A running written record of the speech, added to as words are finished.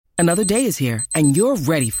Another day is here, and you're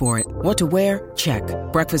ready for it. What to wear? Check.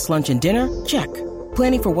 Breakfast, lunch, and dinner? Check.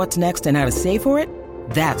 Planning for what's next and how to save for it?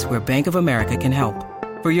 That's where Bank of America can help.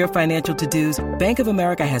 For your financial to-dos, Bank of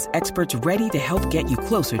America has experts ready to help get you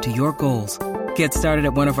closer to your goals. Get started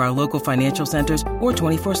at one of our local financial centers or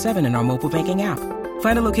 24/7 in our mobile banking app.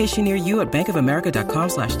 Find a location near you at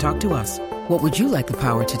bankofamerica.com/talktous. What would you like the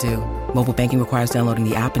power to do? Mobile banking requires downloading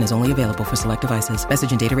the app and is only available for select devices.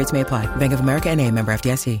 Message and data rates may apply. Bank of America N.A., member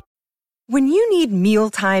FDIC. When you need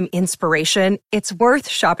mealtime inspiration, it's worth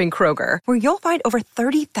shopping Kroger, where you'll find over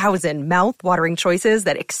 30,000 mouth-watering choices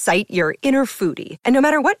that excite your inner foodie. And no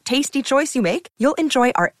matter what tasty choice you make, you'll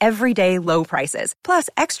enjoy our everyday low prices, plus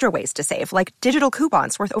extra ways to save, like digital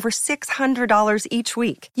coupons worth over $600 each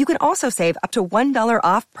week. You can also save up to $1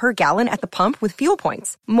 off per gallon at the pump with fuel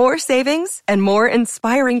points. More savings and more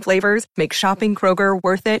inspiring flavors make shopping Kroger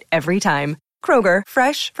worth it every time. Kroger,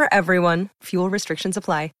 fresh for everyone. Fuel restrictions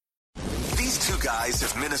apply. Two guys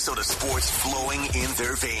have Minnesota sports flowing in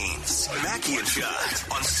their veins. Mackey and Judd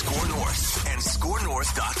on Score North and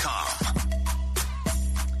ScoreNorth.com.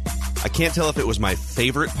 I can't tell if it was my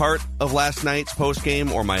favorite part of last night's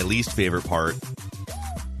postgame or my least favorite part,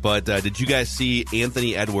 but did you guys see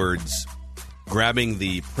Anthony Edwards grabbing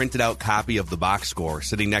the printed out copy of the box score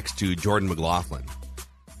sitting next to Jordan McLaughlin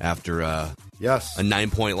after a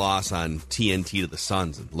 9-point loss on TNT to the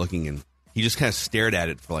Suns, and looking and he just kind of stared at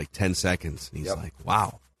it for like 10 seconds. And he's like,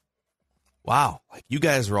 wow. Like, you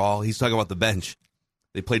guys were all, he's talking about the bench.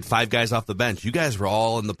 They played 5 guys off the bench. You guys were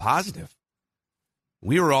all in the positive.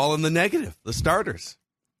 We were all in the negative, the starters.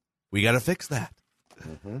 We got to fix that.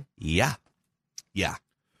 Mm-hmm. Yeah. I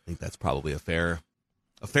think that's probably a fair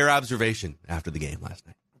observation after the game last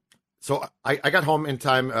night. So I got home in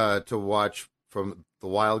time to watch from the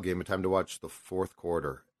Wild game, in time to watch the fourth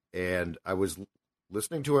quarter. And I was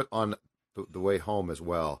listening to it on the way home as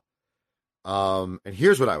well. And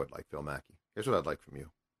here's what I would like, Phil Mackey. Here's what I'd like from you.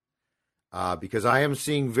 Because I am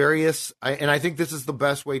seeing and I think this is the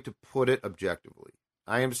best way to put it objectively.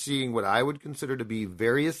 I am seeing what I would consider to be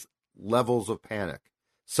various levels of panic.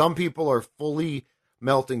 Some people are fully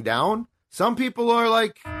melting down. Some people are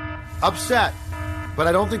like upset, but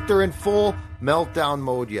I don't think they're in full meltdown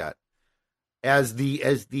mode yet. As the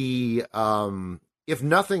if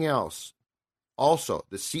nothing else, also,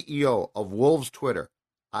 the CEO of Wolves Twitter,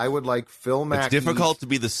 I would like Phil Mackey. It's difficult to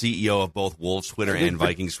be the CEO of both Wolves Twitter and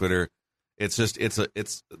Vikings Twitter. It's just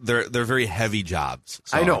they're very heavy jobs.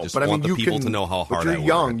 So I know, I just but want I mean, the people to know how hard you're I work.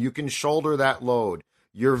 young. You can shoulder that load.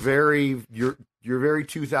 You're very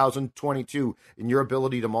 2022 in your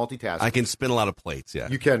ability to multitask. I can spin a lot of plates. Yeah,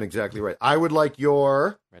 you can, exactly right. I would like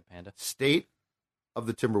your Red Panda state of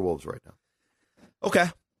the Timberwolves right now. Okay.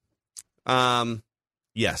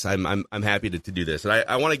 Yes, I'm happy to do this, and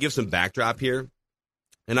I want to give some backdrop here.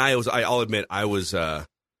 And I'll admit I was out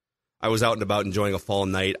and about enjoying a fall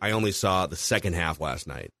night. I only saw the second half last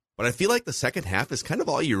night, but I feel like the second half is kind of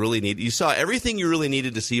all you really need. You saw everything you really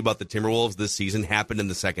needed to see about the Timberwolves this season happened in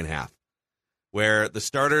the second half, where the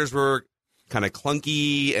starters were kind of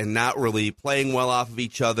clunky and not really playing well off of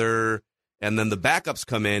each other, and then the backups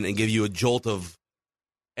come in and give you a jolt of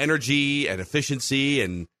energy and efficiency,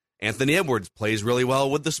 and Anthony Edwards plays really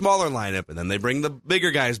well with the smaller lineup, and then they bring the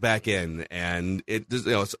bigger guys back in, and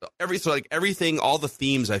everything, all the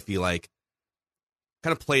themes I feel like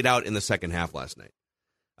kind of played out in the second half last night.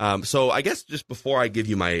 So I guess just before I give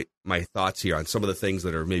you my thoughts here on some of the things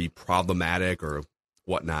that are maybe problematic or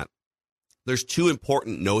whatnot, there's 2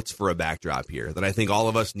 important notes for a backdrop here that I think all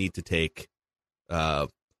of us need to take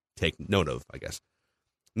note of, I guess.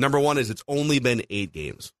 Number 1 is it's only been 8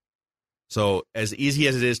 games. So as easy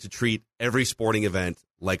as it is to treat every sporting event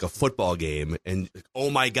like a football game and, oh,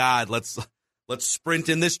 my God, let's sprint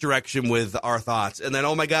in this direction with our thoughts. And then,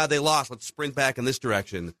 oh, my God, they lost. Let's sprint back in this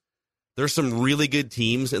direction. There's some really good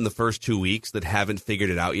teams in the first 2 weeks that haven't figured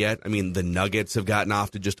it out yet. I mean, the Nuggets have gotten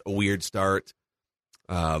off to just a weird start.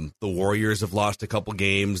 The Warriors have lost a couple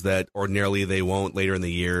games that ordinarily they won't later in the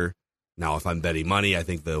year. Now, if I'm betting money, I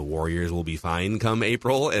think the Warriors will be fine come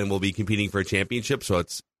April and will be competing for a championship. So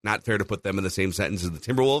it's not fair to put them in the same sentence as the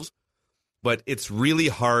Timberwolves. But it's really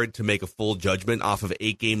hard to make a full judgment off of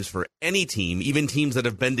 8 games for any team, even teams that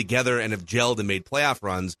have been together and have gelled and made playoff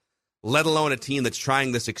runs, let alone a team that's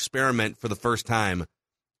trying this experiment for the first time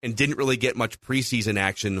and didn't really get much preseason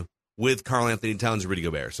action with Karl-Anthony Towns and Rudy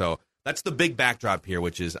Gobert. So that's the big backdrop here,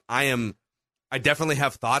 which is I definitely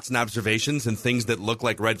have thoughts and observations and things that look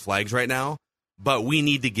like red flags right now, but we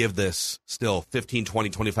need to give this still 15, 20,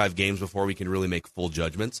 25 games before we can really make full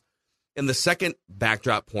judgments. And the second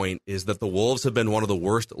backdrop point is that the Wolves have been one of the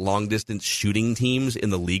worst long-distance shooting teams in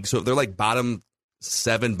the league. So they're like bottom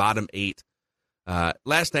 7, bottom 8.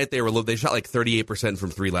 Last night they shot like 38%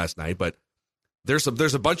 from 3 last night, but there's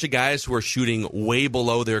a bunch of guys who are shooting way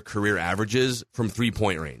below their career averages from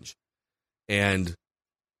 3-point range. And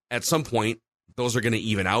at some point, those are going to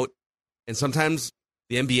even out. And sometimes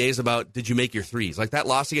the NBA is about, did you make your threes? Like that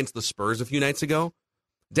loss against the Spurs a few nights ago,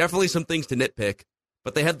 definitely some things to nitpick,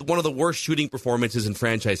 but they had one of the worst shooting performances in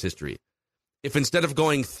franchise history. If instead of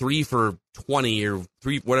going 3 for 20 or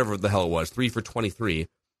 3, whatever the hell it was, 3 for 23,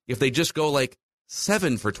 if they just go like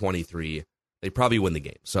 7 for 23, they probably win the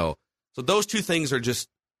game. So those two things are just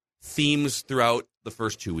themes throughout the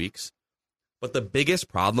first 2 weeks. But the biggest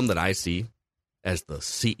problem that I see as the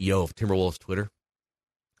CEO of Timberwolves Twitter,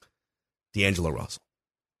 D'Angelo Russell.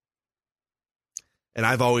 And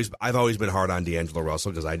I've always been hard on D'Angelo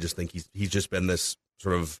Russell because I just think he's just been this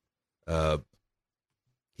sort of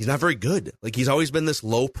he's not very good. Like he's always been this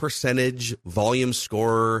low percentage volume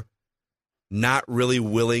scorer, not really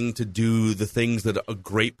willing to do the things that a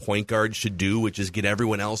great point guard should do, which is get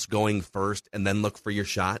everyone else going first and then look for your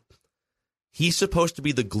shot. He's supposed to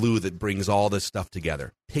be the glue that brings all this stuff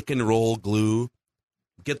together. Pick and roll glue,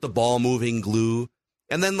 get the ball moving glue,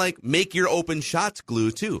 and then like make your open shots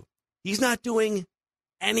glue too. He's not doing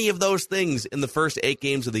any of those things in the first 8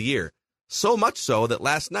 games of the year. So much so that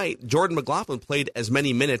last night, Jordan McLaughlin played as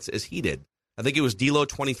many minutes as he did. I think it was D'Lo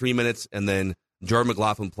 23 minutes, and then Jordan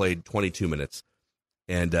McLaughlin played 22 minutes.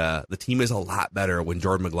 And the team is a lot better when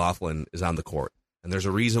Jordan McLaughlin is on the court. And there's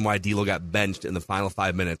a reason why D'Lo got benched in the final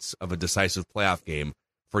 5 minutes of a decisive playoff game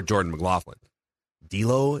for Jordan McLaughlin.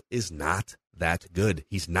 D'Lo is not that good.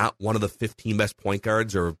 He's not one of the 15 best point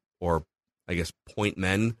guards or I guess point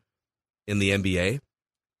men in the NBA.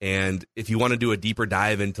 And if you want to do a deeper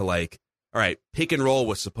dive into like, all right, pick and roll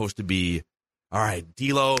was supposed to be, all right,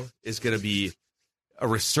 D'Lo is going to be a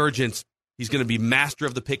resurgence. He's going to be master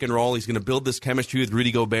of the pick and roll. He's going to build this chemistry with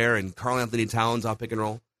Rudy Gobert and Karl Anthony Towns off pick and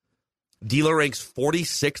roll. D'Lo ranks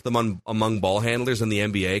 46th among ball handlers in the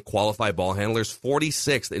NBA, qualified ball handlers,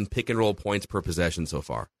 46th in pick and roll points per possession so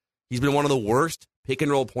far. He's been one of the worst pick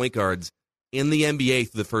and roll point guards in the NBA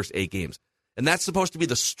through the first 8 games. And that's supposed to be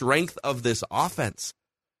the strength of this offense,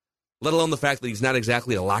 let alone the fact that he's not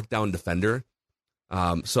exactly a lockdown defender.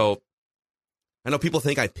 So I know people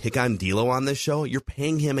think I pick on D'Lo on this show. You're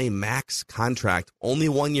paying him a max contract, only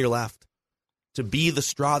 1 year left, to be the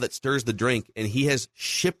straw that stirs the drink, and he has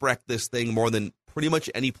shipwrecked this thing more than pretty much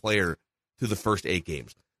any player through the first 8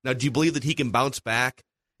 games. Now, do you believe that he can bounce back?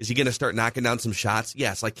 Is he going to start knocking down some shots?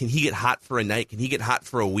 Yes. Like, can he get hot for a night? Can he get hot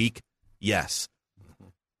for a week? Yes.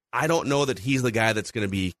 I don't know that he's the guy that's going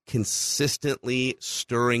to be consistently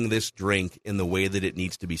stirring this drink in the way that it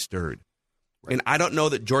needs to be stirred. Right. And I don't know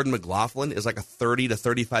that Jordan McLaughlin is like a 30 to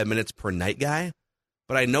 35 minutes per night guy,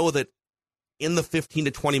 but I know that in the 15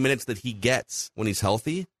 to 20 minutes that he gets when he's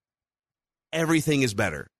healthy, everything is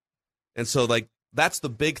better. And so, like, that's the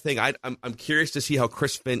big thing. I'm curious to see how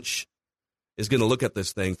Chris Finch is going to look at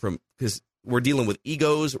this thing because we're dealing with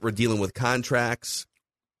egos, we're dealing with contracts,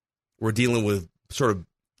 we're dealing with sort of,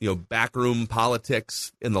 backroom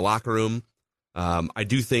politics in the locker room. I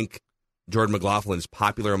do think Jordan McLaughlin is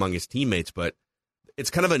popular among his teammates, but it's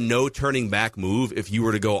kind of a no turning back move if you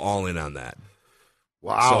were to go all in on that.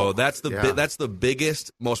 Wow. So that's the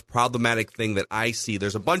biggest, most problematic thing that I see.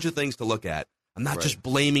 There's a bunch of things to look at. I'm not just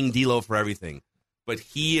blaming D'Lo for everything, but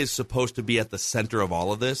he is supposed to be at the center of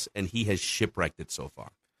all of this, and he has shipwrecked it so far.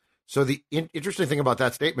 So the interesting thing about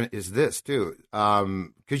that statement is this, too,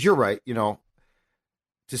 because you're right,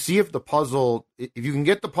 to see if you can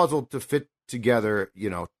get the puzzle to fit together,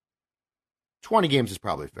 20 games is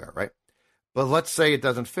probably fair, right? But let's say it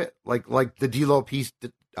doesn't fit, like the D'Lo piece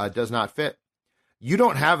does not fit. You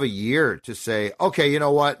don't have a year to say, okay, you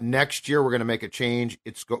know what, next year we're going to make a change.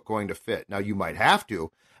 It's going to fit. Now, you might have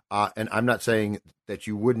to, and I'm not saying that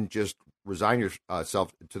you wouldn't just resign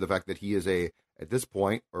yourself to the fact that he is at this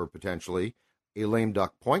point, or potentially, a lame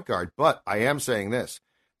duck point guard. But I am saying this.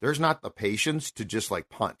 There's not the patience to just like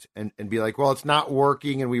punt and be like, well, it's not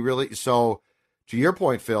working. And so to your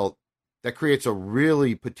point, Phil, that creates a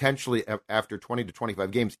really potentially after 20 to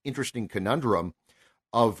 25 games, interesting conundrum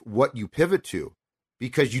of what you pivot to,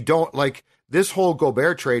 because you don't like this whole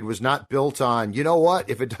Gobert trade was not built on, you know what,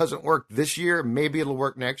 if it doesn't work this year, maybe it'll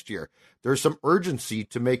work next year. There's some urgency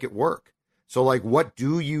to make it work. So like, what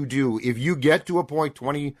do you do if you get to a point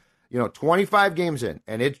 25 games in,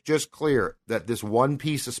 and it's just clear that this one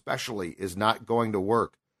piece especially is not going to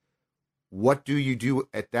work? What do you do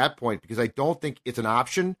at that point? Because I don't think it's an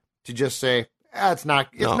option to just say, it's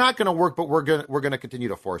not going to work, but we're going to continue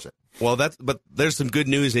to force it. Well, but there's some good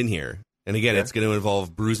news in here. And again, It's going to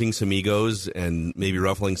involve bruising some egos and maybe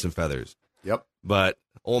ruffling some feathers. Yep. But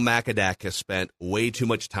old Macadac has spent way too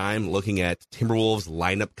much time looking at Timberwolves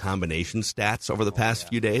lineup combination stats over the past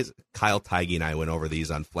few days. Kyle Teige and I went over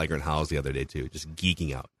these on Flagrant Howls the other day, too, just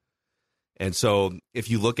geeking out. And so if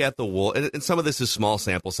you look at the Wolves, and some of this is small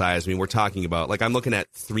sample size. I mean, we're talking about, like, I'm looking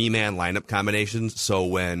at 3-man lineup combinations. So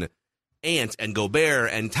when Ant and Gobert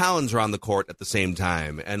and Towns are on the court at the same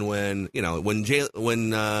time, and when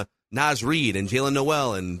Naz Reid and Jalen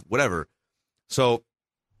Noel and whatever. So,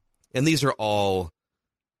 and these are all,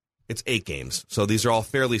 it's 8 games. So these are all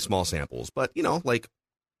fairly small samples. But, like,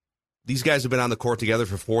 these guys have been on the court together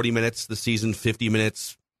for 40 minutes this season, 50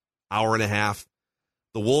 minutes, hour and a half.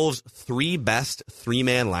 The Wolves' 3 best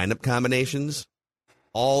 3-man lineup combinations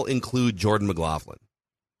all include Jordan McLaughlin.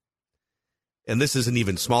 And this is an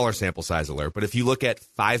even smaller sample size alert, but if you look at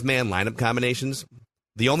 5-man lineup combinations,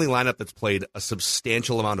 the only lineup that's played a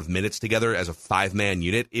substantial amount of minutes together as a 5-man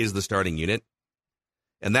unit is the starting unit.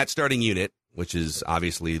 And that starting unit, which is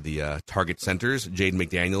obviously the target centers, Jaden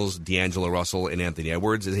McDaniels, D'Angelo Russell, and Anthony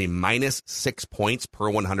Edwards, is a minus 6 points per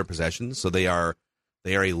 100 possessions. So they are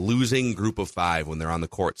a losing group of 5 when they're on the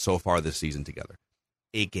court so far this season together.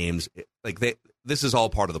 8 games. This is all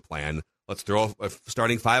part of the plan. Let's throw a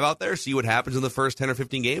starting 5 out there, see what happens in the first 10 or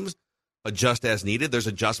 15 games, adjust as needed. There's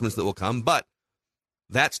adjustments that will come, but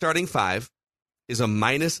that starting 5 is a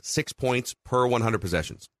minus 6 points per 100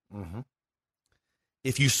 possessions. Mm-hmm.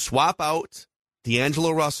 If you swap out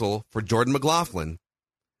D'Angelo Russell for Jordan McLaughlin,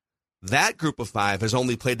 that group of 5 has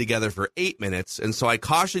only played together for 8 minutes, and so I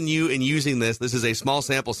caution you in using this. This is a small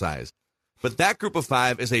sample size, but that group of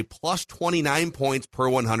 5 is a plus 29 points per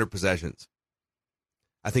 100 possessions.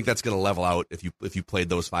 I think that's going to level out if you played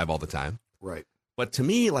those 5 all the time. Right. But to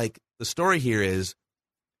me, like, the story here is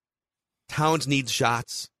Towns needs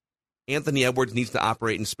shots. Anthony Edwards needs to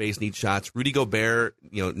operate in space, needs shots. Rudy Gobert,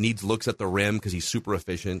 needs looks at the rim because he's super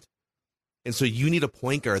efficient. And so you need a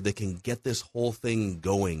point guard that can get this whole thing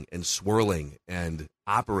going and swirling and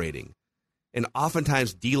operating. And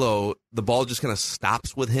oftentimes, D'Lo, the ball just kind of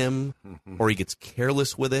stops with him, or he gets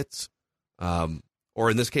careless with it. Or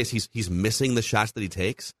in this case, he's missing the shots that he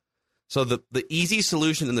takes. So the easy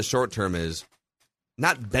solution in the short term is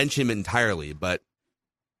not bench him entirely, but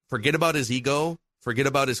forget about his ego, forget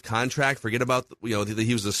about his contract, forget about that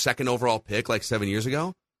he was the second overall pick like 7 years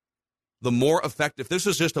ago. The more effective, this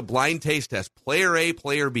was just a blind taste test, player A,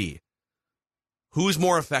 player B. Who's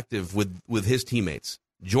more effective with his teammates?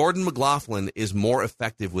 Jordan McLaughlin is more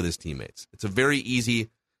effective with his teammates. It's a very easy,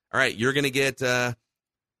 all right, you're going to get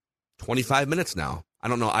 25 minutes now. I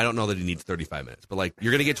don't know that he needs 35 minutes, but like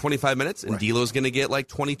you're going to get 25 minutes and right. D'Lo's going to get like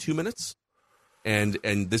 22 minutes. And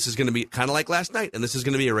this is going to be kind of like last night, and this is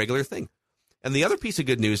going to be a regular thing. And the other piece of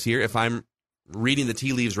good news here, if I'm reading the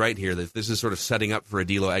tea leaves right here, that this is sort of setting up for a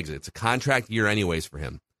D'Lo exit. It's a contract year anyways for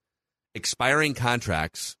him. Expiring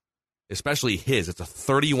contracts, especially his, it's a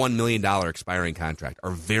 $31 million expiring contract,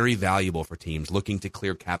 are very valuable for teams looking to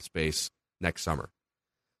clear cap space next summer.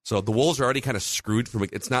 So the Wolves are already kind of screwed from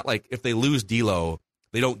it. It's not like if they lose D'Lo,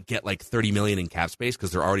 they don't get like $30 million in cap space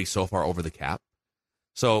because they're already so far over the cap.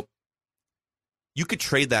 So you could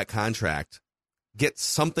trade that contract, get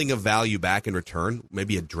something of value back in return,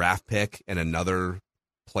 maybe a draft pick and another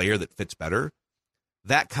player that fits better.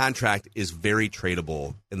 That contract is very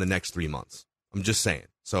tradable in the next 3 months. I'm just saying.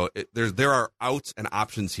 So there are outs and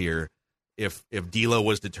options here if D'Lo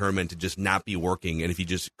was determined to just not be working and if he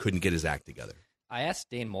just couldn't get his act together. I asked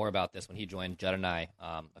Dane more about this when he joined Judd and I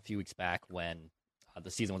a few weeks back when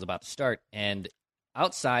the season was about to start. And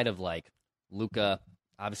outside of like Luka,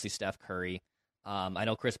 obviously Steph Curry, I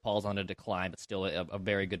know Chris Paul's on a decline, but still a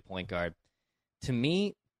very good point guard. To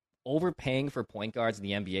me, overpaying for point guards in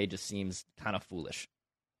the NBA just seems kind of foolish.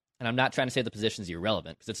 And I'm not trying to say the position's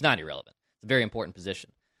irrelevant, because it's not irrelevant. It's a very important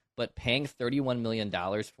position. But paying $31 million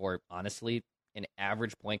for, honestly, an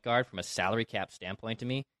average point guard from a salary cap standpoint to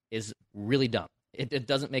me is really dumb. It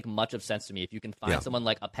doesn't make much of sense to me. If you can find someone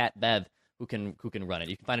like a Pat Bev who can run it,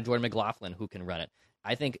 you can find a Jordan McLaughlin who can run it.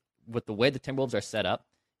 I think with the way the Timberwolves are set up,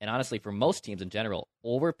 and honestly, for most teams in general,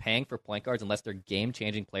 overpaying for point guards, unless they're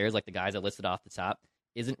game-changing players like the guys I listed off the top,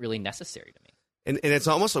 isn't really necessary to me. And it's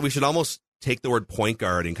almost like we should almost take the word point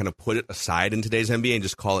guard and kind of put it aside in today's NBA and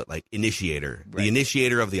just call it like initiator, right. The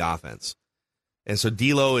initiator of the offense. And so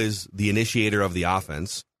D'Lo is the initiator of the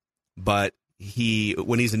offense, but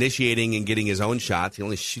when he's initiating and getting his own shots,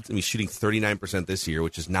 he's shooting 39% this year,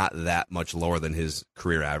 which is not that much lower than his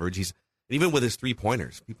career average. Even with his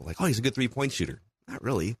three-pointers, people are like, oh, he's a good three-point shooter. Not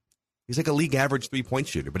really. He's like a league average three-point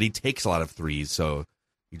shooter, but he takes a lot of threes, so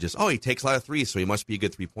he takes a lot of threes, so he must be a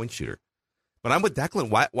good three-point shooter. But I'm with Declan.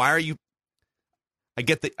 Why are you? I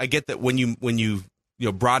get that when you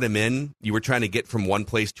brought him in, you were trying to get from one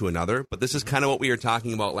place to another. But this is kind of what we were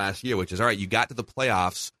talking about last year, which is, all right, you got to the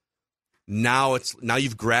playoffs. Now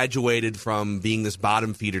you've graduated from being this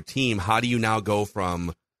bottom feeder team. How do you now go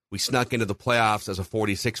from we snuck into the playoffs as a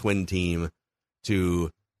 46-win team to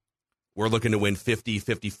we're looking to win 50,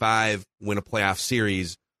 55, win a playoff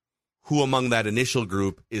series? Who among that initial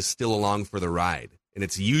group is still along for the ride? And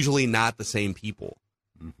it's usually not the same people.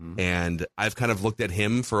 Mm-hmm. And I've kind of looked at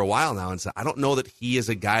him for a while now and said, I don't know that he is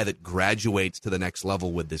a guy that graduates to the next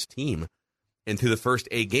level with this team. And through the first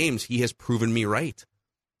 8 games, he has proven me right.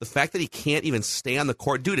 The fact that he can't even stay on the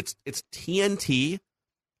court, dude, it's TNT.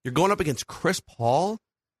 You're going up against Chris Paul,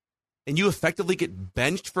 and you effectively get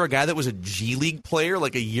benched for a guy that was a G League player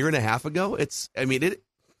like a year and a half ago. What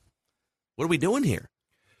are we doing here?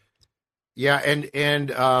 Yeah,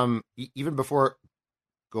 and even before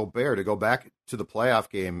Gobert, to go back to the playoff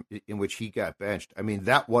game in which he got benched, I mean,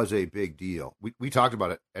 that was a big deal. We talked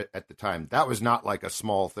about it at the time. That was not like a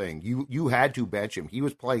small thing. You had to bench him. He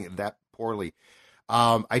was playing that poorly.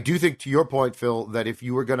 I do think, to your point, Phil, that if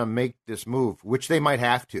you were going to make this move, which they might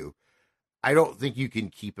have to, I don't think you can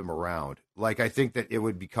keep him around. Like, I think that it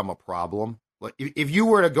would become a problem. Like, if you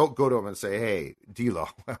were to go to him and say, hey, D'Lo,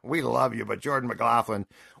 we love you, but Jordan McLaughlin,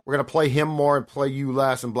 we're going to play him more and play you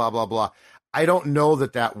less and blah, blah, blah. I don't know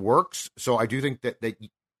that works. So I do think that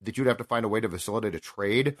you'd have to find a way to facilitate a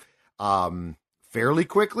trade fairly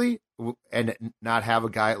quickly and not have a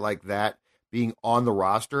guy like that being on the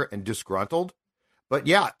roster and disgruntled. But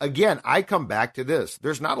yeah, again, I come back to this.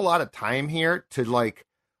 There's not a lot of time here to like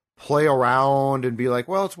play around and be like,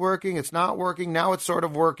 well, it's working, it's not working, now it's sort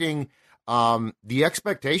of working. The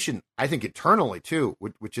expectation, I think eternally too,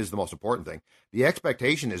 which is the most important thing, the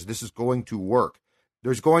expectation is this is going to work.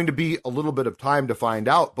 There's going to be a little bit of time to find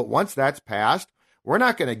out, but once that's passed, we're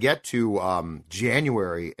not going to get to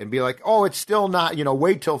January and be like, oh, it's still not,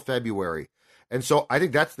 wait till February. And so I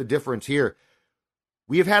think that's the difference here.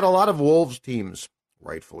 We have had a lot of Wolves teams,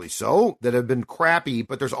 rightfully so, that have been crappy,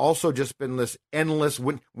 but there's also just been this endless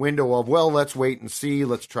window of, well, let's wait and see,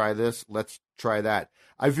 let's try this, let's try that.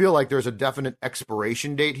 I feel like there's a definite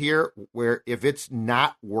expiration date here where if it's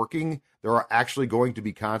not working, there are actually going to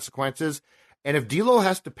be consequences. And if D'Lo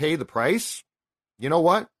has to pay the price, you know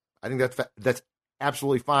what? I think that's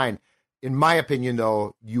absolutely fine. In my opinion,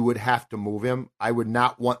 though, you would have to move him. I would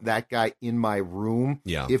not want that guy in my room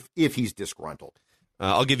if he's disgruntled.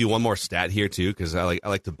 I'll give you one more stat here, too, because I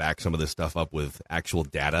like to back some of this stuff up with actual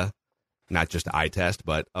data, not just eye test.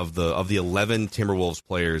 But of the 11 Timberwolves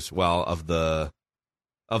players, well, of the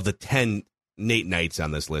 10, Nate Knight's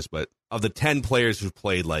on this list, but of the 10 players who've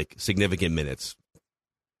played like significant minutes,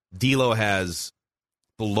 D'Lo has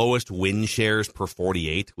the lowest win shares per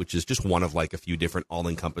 48, which is just one of like a few different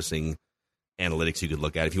all-encompassing analytics you could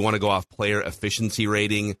look at. If you want to go off player efficiency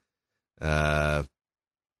rating,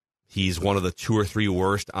 he's one of the 2 or 3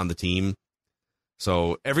 worst on the team.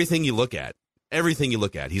 So everything you look at,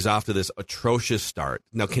 he's off to this atrocious start.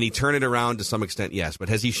 Now, can he turn it around to some extent? Yes. But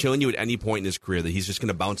has he shown you at any point in his career that he's just going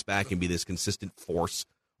to bounce back and be this consistent force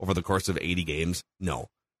over the course of 80 games? No,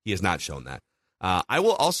 he has not shown that. I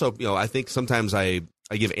will also, I think sometimes I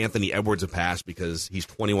give Anthony Edwards a pass because he's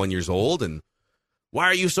 21 years old. And why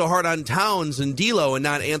are you so hard on Towns and D'Lo and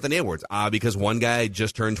not Anthony Edwards? Because one guy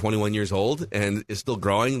just turned 21 years old and is still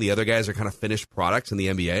growing. The other guys are kind of finished products in the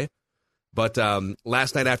NBA. But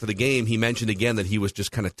last night after the game, he mentioned again that he was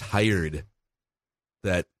just kind of tired.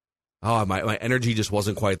 That, my energy just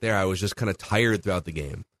wasn't quite there. I was just kind of tired throughout the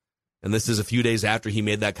game. And this is a few days after he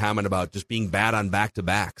made that comment about just being bad on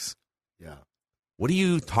back-to-backs. Yeah. What are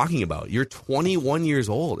you talking about? You're 21 years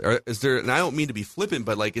old. Is there, and I don't mean to be flippant,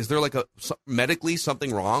 but like, is there like medically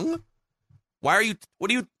something wrong?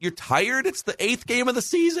 You're tired? It's the 8th game of the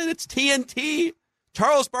season. It's TNT.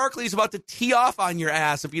 Charles Barkley's about to tee off on your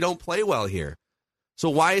ass if you don't play well here.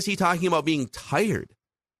 So why is he talking about being tired?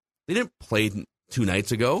 They didn't play 2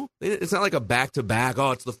 nights ago. It's not like a back-to-back.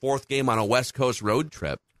 Oh, it's the 4th game on a West Coast road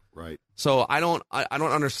trip. Right. So I don't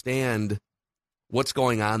understand what's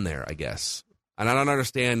going on there, I guess. And I don't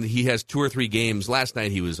understand. He has 2 or 3 games. Last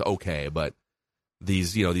night he was okay, but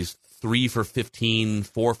these 3 for 15,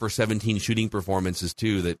 4 for 17 shooting performances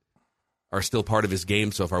too that are still part of his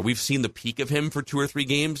game so far. We've seen the peak of him for 2 or 3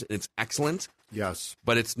 games, and it's excellent. Yes.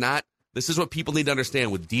 But it's not. This is what people need to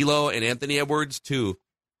understand with D'Lo and Anthony Edwards too.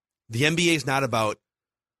 The NBA is not about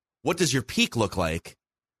what does your peak look like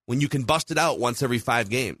when you can bust it out once every 5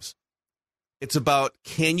 games. It's about,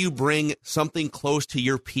 can you bring something close to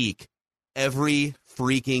your peak every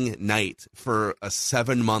freaking night for a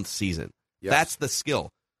 7-month season? Yes. That's the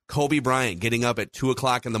skill. Kobe Bryant getting up at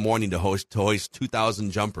 2:00 in the morning to hoist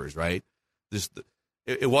 2,000 jumpers, right?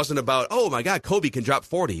 It wasn't about, oh my God, Kobe can drop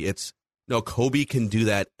 40. It's, no, Kobe can do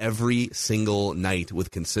that every single night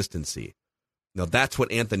with consistency. Now, that's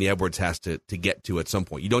what Anthony Edwards has to get to at some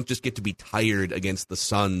point. You don't just get to be tired against the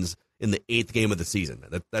Suns in the 8th game of the season.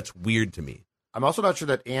 That's weird to me. I'm also not sure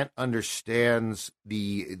that Ant understands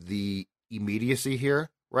the immediacy here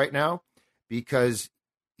right now, because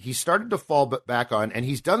he started to fall back on, and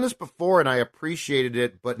he's done this before, and I appreciated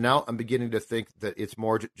it, but now I'm beginning to think that it's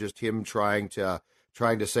more just him trying to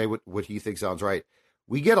say what he thinks sounds right.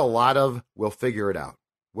 We get a lot of, we'll figure it out.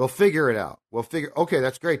 Okay,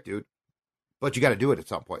 that's great, dude. But you got to do it at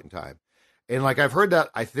some point in time. And like I've heard that,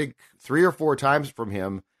 I think 3 or 4 times from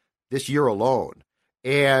him this year alone.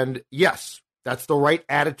 And yes, that's the right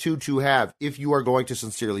attitude to have if you are going to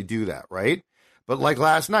sincerely do that, right? But like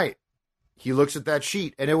last night, he looks at that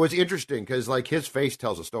sheet, and it was interesting because like his face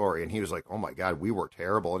tells a story, and he was like, oh my God, we were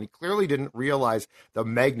terrible. And he clearly didn't realize the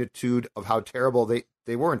magnitude of how terrible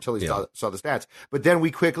they were until he saw the stats. But then we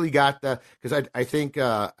quickly got because I think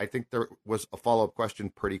there was a follow-up question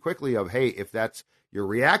pretty quickly of, hey, if that's your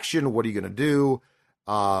reaction, what are you going to do?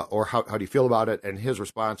 Or how do you feel about it? And his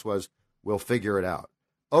response was, we'll figure it out.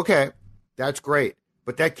 Okay, that's great.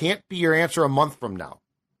 But that can't be your answer a month from now.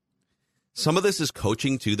 Some of this is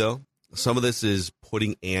coaching too, though. Some of this is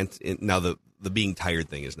putting Ant in. Now, the being tired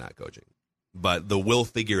thing is not coaching. But the we'll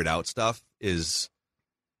figure it out stuff is,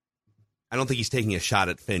 I don't think he's taking a shot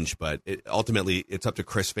at Finch, but ultimately it's up to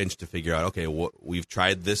Chris Finch to figure out, okay, we've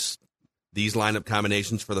tried these lineup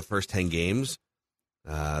combinations for the first 10 games.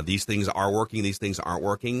 These things are working. These things aren't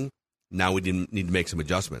working. Now we need to make some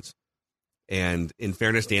adjustments. And in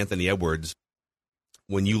fairness to Anthony Edwards,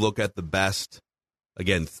 when you look at the best,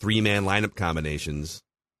 again, 3-man lineup combinations,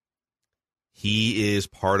 he is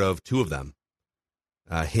part of 2 of them.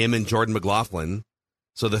 Him and Jordan McLaughlin.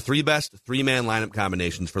 So the 3 best 3-man lineup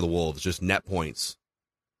combinations for the Wolves, just net points,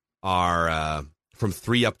 are from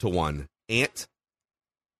 3 up to 1. Ant,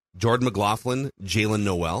 Jordan McLaughlin, Jalen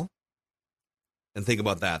Noel. And think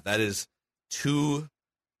about that. That is 2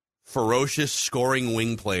 ferocious scoring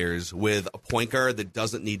wing players with a point guard that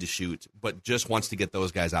doesn't need to shoot, but just wants to get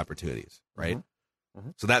those guys opportunities, right? Mm-hmm.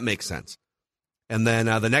 So that makes sense. And then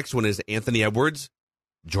the next one is Anthony Edwards,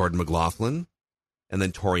 Jordan McLaughlin, and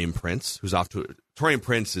then Taurean Prince, Taurean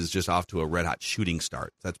Prince is just off to a red-hot shooting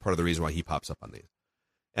start. That's part of the reason why he pops up on these.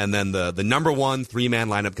 And then the number 1 3-man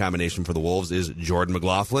lineup combination for the Wolves is Jordan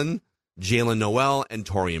McLaughlin, Jalen Noel, and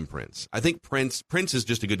Taurean Prince. I think Prince is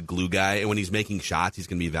just a good glue guy, and when he's making shots, he's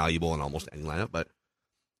going to be valuable in almost any lineup. But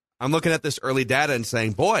I'm looking at this early data and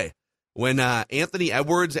saying, boy, when Anthony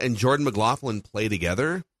Edwards and Jordan McLaughlin play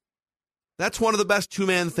together, that's one of the best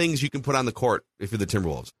 2-man things you can put on the court if you're the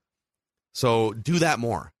Timberwolves. So do that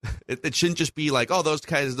more. It shouldn't just be like, oh, those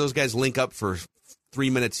guys link up for 3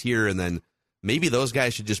 minutes here, and then maybe those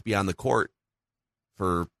guys should just be on the court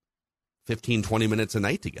for 15, 20 minutes a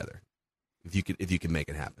night together. If you can make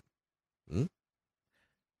it happen.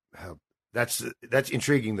 That's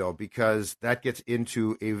intriguing though, because that gets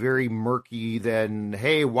into a very murky then,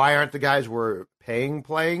 hey, why aren't the guys we're paying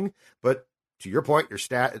playing? But to your point,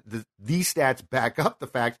 these stats back up the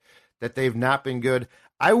fact that they've not been good.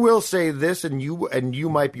 I will say this, and you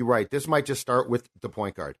might be right. This might just start with the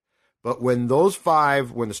point guard. But when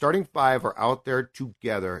the starting 5 are out there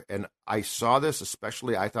together, and I saw this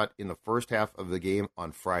especially, I thought, in the first half of the game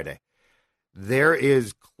on Friday, there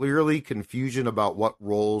is clearly confusion about what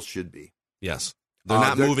roles should be. Yes. They're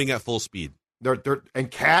not moving at full speed.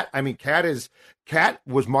 And Cat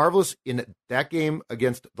was marvelous in that game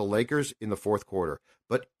against the Lakers in the fourth quarter.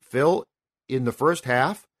 But Phil, in the first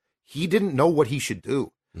half, he didn't know what he should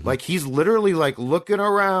do. Mm-hmm. Like, he's literally like looking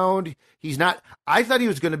around. He's not, I thought he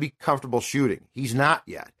was going to be comfortable shooting. He's not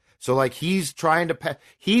yet. So like, he's trying to,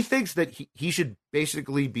 he thinks that he should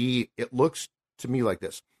basically be, it looks to me like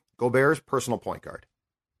this, Gobert's personal point guard.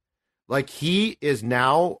 Like, he is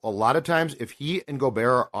now, a lot of times, if he and Gobert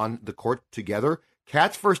are on the court together,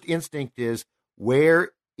 Cat's first instinct is,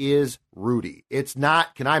 where is Rudy? It's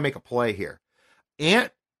not, can I make a play here?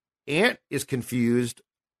 Ant is confused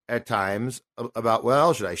at times about,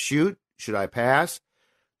 well, should I shoot? Should I pass?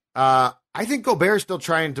 I think Gobert's still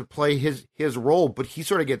trying to play his role, but he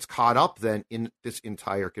sort of gets caught up then in this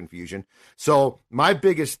entire confusion. So my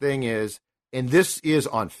biggest thing is, and this is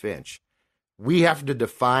on Finch, we have to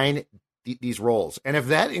define these roles. And if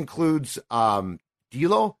that includes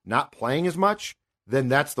D'Lo not playing as much, then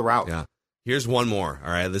that's the route. Yeah. Here's one more.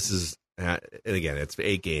 All right. This is, and again, it's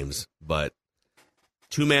 8 games, but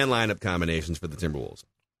 2-man lineup combinations for the Timberwolves.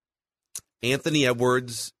 Anthony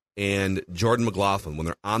Edwards and Jordan McLaughlin, when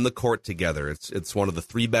they're on the court together, it's one of the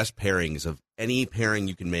 3 best pairings of any pairing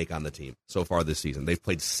you can make on the team so far this season. They've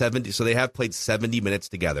played 70, so they have played 70 minutes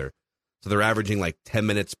together. So they're averaging like 10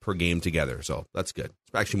 minutes per game together. So that's good.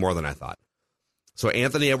 It's actually more than I thought. So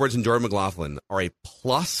Anthony Edwards and Jordan McLaughlin are a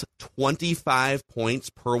plus 25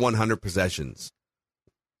 points per 100 possessions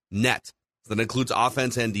net. That includes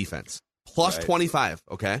offense and defense. Plus 25,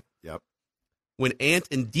 okay? Yep. When Ant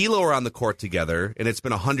and D'Lo are on the court together, and it's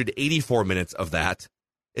been 184 minutes of that,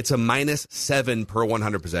 it's a minus 7 per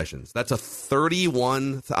 100 possessions. That's a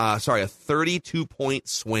 32-point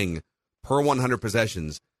swing per 100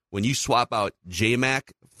 possessions when you swap out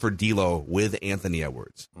J-Mac for D'Lo with Anthony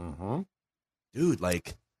Edwards. Mm-hmm. Dude,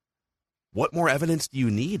 like, what more evidence do you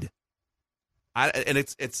need? And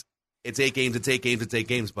it's 8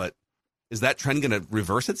 games, but is that trend going to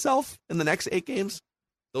reverse itself in the next 8 games?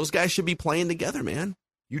 Those guys should be playing together, man.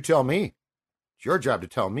 You tell me. It's your job to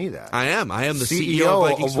tell me that. I am the CEO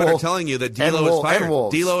of Vikings Twitter telling you that D'Lo is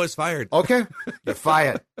fired. D'Lo is fired. Okay, you're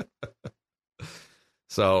fired.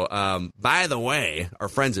 So, by the way, our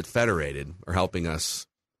friends at Federated are helping us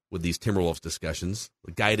with these Timberwolves discussions,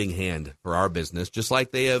 a guiding hand for our business, just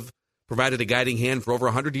like they have provided a guiding hand for over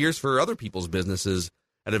 100 years for other people's businesses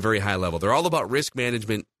at a very high level. They're all about risk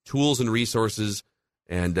management, tools and resources,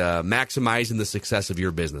 and maximizing the success of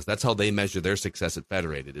your business. That's how they measure their success at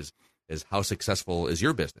Federated, is how successful is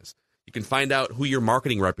your business. You can find out who your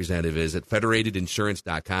marketing representative is at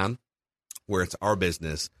federatedinsurance.com, where it's our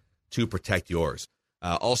business to protect yours.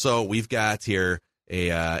 Also, we've got here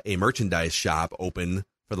a merchandise shop open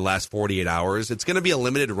for the last 48 hours. It's going to be a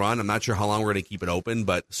limited run. I'm not sure how long we're going to keep it open,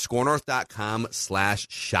 but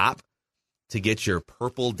scorenorth.com/shop to get your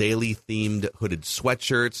Purple Daily themed hooded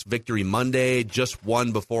sweatshirts. Victory Monday, Just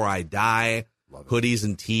One Before I Die, hoodies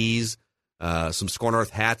and tees, some Score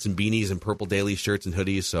North hats and beanies and Purple Daily shirts and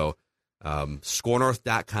hoodies. So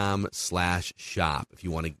scorenorth.com/shop if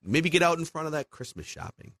you want to maybe get out in front of that Christmas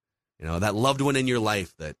shopping. You know, that loved one in your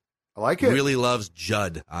life that I like it. Really loves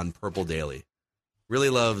Judd on Purple Daily. Really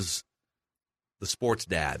loves the sports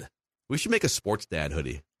dad. We should make a sports dad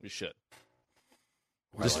hoodie. We should.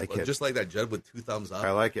 Just like that Judd with 2 thumbs up.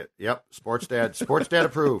 I like it. Yep. Sports dad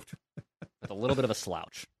approved. With a little bit of a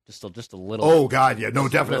slouch. Just a little. Oh, God, yeah. No,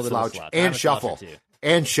 definite slouch. And shuffle.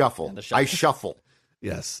 And shuffle. I shuffle.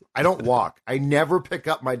 Yes. I don't walk. I never pick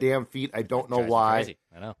up my damn feet. I don't know why. Crazy.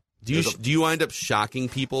 I know. Do you wind up shocking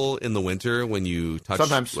people in the winter when you touch,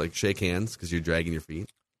 sometimes, like shake hands because you're dragging your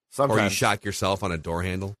feet? Sometimes. Or you shock yourself on a door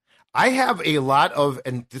handle? I have a lot of,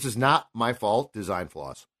 and this is not my fault, design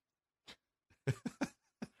flaws.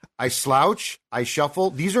 I slouch, I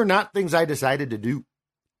shuffle. These are not things I decided to do.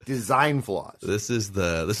 Design flaws. This is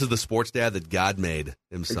the sports dad that God made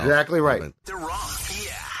himself. Exactly right. They're wrong.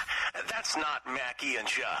 Yeah, that's not Mackie and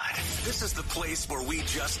Judd. This is the place where we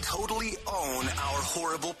just totally own our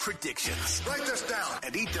horrible predictions. Write this down.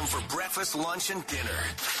 And eat them for breakfast, lunch, and dinner.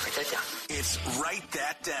 Write that down. It's Write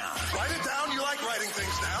That Down. Write it down. You like writing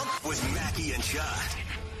things down. With Mackie and Judd.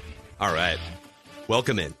 All right.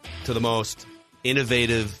 Welcome in to the most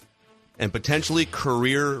innovative and potentially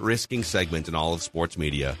career-risking segment in all of sports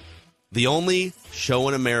media. The only show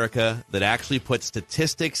in America that actually puts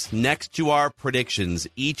statistics next to our predictions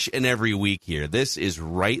each and every week here. This is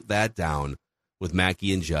Write That Down with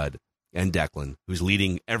Mackie and Judd and Declan, who's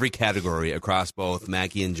leading every category across both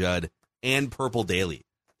Mackie and Judd and Purple Daily,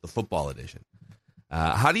 the football edition.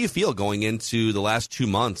 How do you feel going into the last 2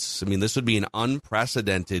 months? I mean, this would be an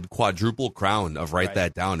unprecedented quadruple crown of Write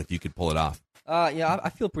That Down if you could pull it off. Yeah, I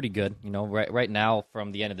feel pretty good. You know, right now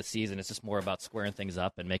from the end of the season, it's just more about squaring things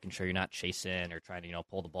up and making sure you're not chasing or trying to,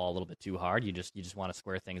 pull the ball a little bit too hard. You just want to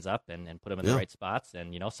square things up and put them in the right spots.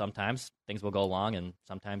 And, sometimes things will go long and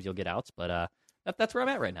sometimes you'll get outs. But that's where I'm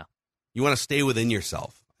at right now. You want to stay within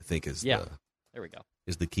yourself, I think there we go.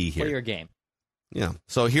 Is the key here. Play your game. Yeah.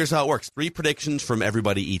 So here's how it works. 3 predictions from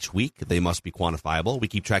everybody each week. They must be quantifiable. We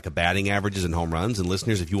keep track of batting averages and home runs. And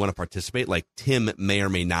listeners, if you want to participate, like Tim may or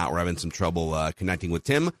may not, we're having some trouble connecting with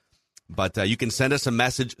Tim. But you can send us a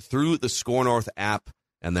message through the Score North app,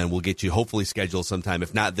 and then we'll get you hopefully scheduled sometime.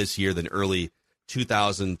 If not this year, then early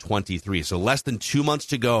 2023. So less than 2 months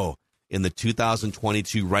to go in the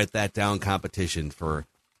 2022 Write That Down competition for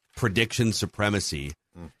prediction supremacy.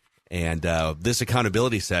 And this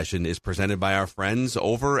accountability session is presented by our friends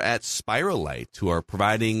over at Spiral Light, who are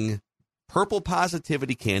providing purple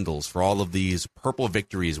positivity candles for all of these purple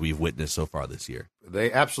victories we've witnessed so far this year.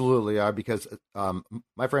 They absolutely are, because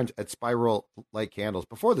my friends at Spiral Light Candles,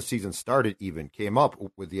 before the season started even, came up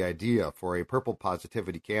with the idea for a purple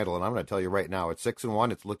positivity candle. And I'm going to tell you right now, it's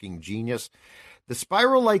 6-in-1. It's looking genius. The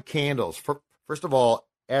Spiral Light candles, first of all,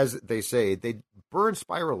 as they say, they burn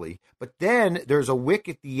spirally, but then there's a wick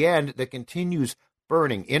at the end that continues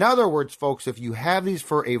burning. In other words, folks, if you have these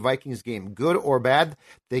for a Vikings game, good or bad,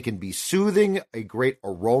 they can be soothing, a great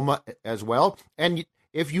aroma as well. And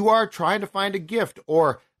if you are trying to find a gift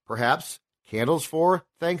or perhaps candles for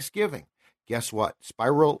Thanksgiving, guess what?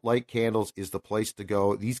 Spiral Light Candles is the place to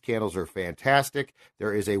go. These candles are fantastic.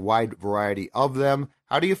 There is a wide variety of them.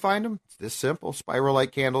 How do you find them? It's this simple,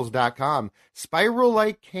 spirallightcandles.com.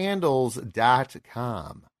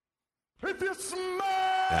 spirallightcandles.com.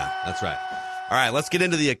 Yeah, that's right. All right, let's get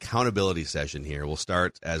into the accountability session here. We'll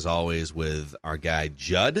start, as always, with our guy,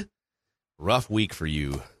 Judd. Rough week for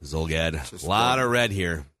you, Zulgad. A lot of red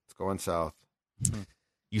here. It's going south.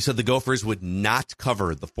 You said the Gophers would not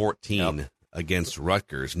cover the 14 against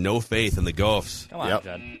Rutgers. No faith in the Gophs. Come on,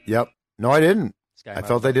 Judd. Yep. No, I didn't. I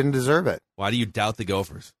felt they didn't deserve it. Why do you doubt the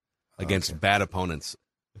Gophers against bad opponents?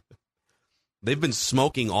 They've been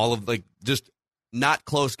smoking all of, just not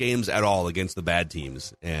close games at all against the bad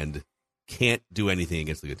teams and can't do anything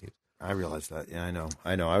against the good teams. I realize that. Yeah, I know.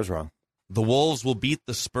 I was wrong. The Wolves will beat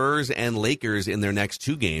the Spurs and Lakers in their next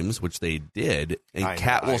 2 games, which they did, and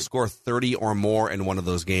Cat will score 30 or more in one of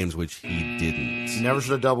those games, which he didn't. You never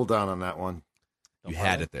should have doubled down on that one. You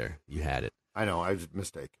had it there. You had it. I know. I was a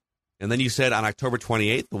mistake. And then you said on October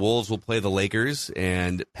 28th, the Wolves will play the Lakers,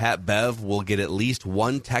 and Pat Bev will get at least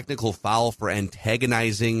 1 technical foul for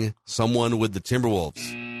antagonizing someone with the Timberwolves.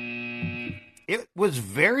 It was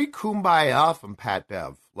very kumbaya from Pat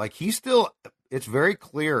Bev. He still, it's very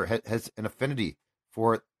clear, has an affinity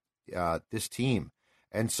for this team.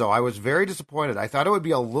 And so I was very disappointed. I thought it would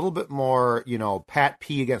be a little bit more, Pat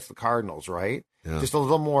P against the Cardinals, right? Yeah. Just a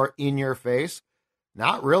little more in your face.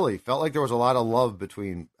 Not really. Felt like there was a lot of love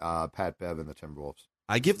between Pat Bev and the Timberwolves.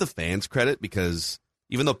 I give the fans credit because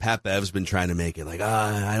even though Pat Bev's been trying to make it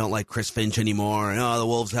I don't like Chris Finch anymore. The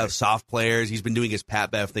Wolves have soft players. He's been doing his Pat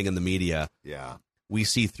Bev thing in the media. Yeah. We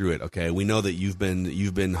see through it, okay? We know that you've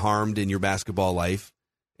been harmed in your basketball life,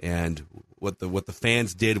 and what the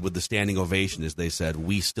fans did with the standing ovation is they said,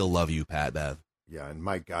 "We still love you, Pat Bev." Yeah, and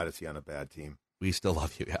my God, is he on a bad team? We still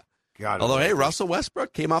love you, yeah. God, although, hey, Russell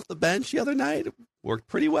Westbrook came off the bench the other night. It worked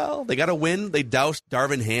pretty well. They got a win. They doused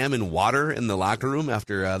Darvin Ham in water in the locker room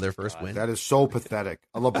after their first win. That is so pathetic.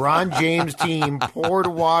 A LeBron James team poured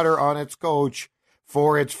water on its coach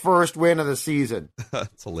for its first win of the season.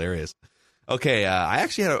 That's hilarious. Okay, I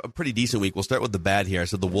actually had a pretty decent week. We'll start with the bad here. I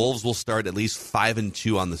said the Wolves will start at least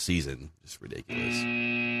 5-2 on the season. Just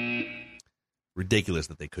ridiculous. Ridiculous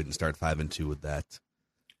that they couldn't start 5-2 with that.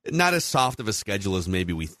 Not as soft of a schedule as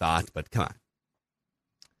maybe we thought, but come on.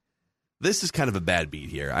 This is kind of a bad beat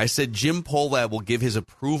here. I said Jim Pohlad will give his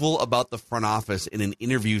approval about the front office in an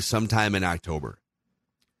interview sometime in October.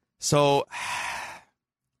 So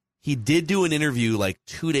he did do an interview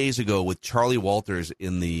 2 days ago with Charlie Walters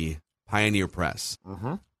in the Pioneer Press.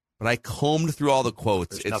 Mm-hmm. But I combed through all the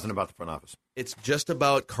quotes. There's nothing about the front office. It's just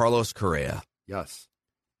about Carlos Correa. Yes.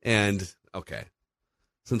 And, okay,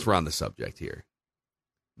 since we're on the subject here.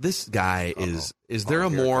 This guy is there a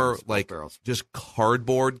more just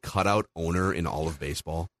cardboard cutout owner in all of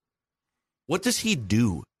baseball? What does he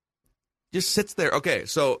do? Just sits there. Okay,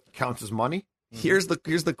 so counts his money. Here's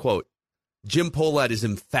the quote. Jim Pohlad is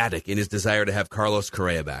emphatic in his desire to have Carlos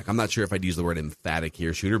Correa back. I'm not sure if I'd use the word emphatic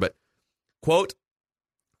here, Shooter, but quote,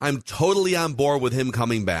 I'm totally on board with him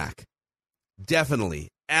coming back. Definitely.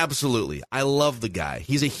 Absolutely. I love the guy.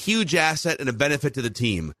 He's a huge asset and a benefit to the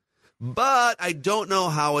team. But I don't know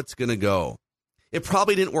how it's going to go. It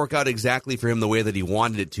probably didn't work out exactly for him the way that he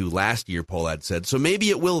wanted it to last year, Pohlad said. So maybe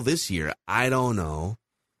it will this year. I don't know.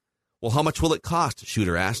 Well, how much will it cost?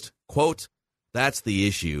 Shooter asked. Quote, that's the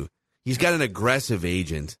issue. He's got an aggressive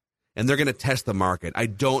agent, and they're going to test the market. I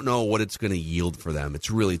don't know what it's going to yield for them. It's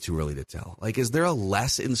really too early to tell. Is there a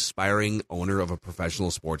less inspiring owner of a professional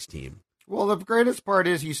sports team? Well, the greatest part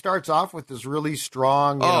is he starts off with this really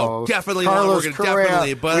strong, definitely, Carlos Correa,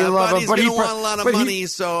 definitely, but he's going to want a lot of money,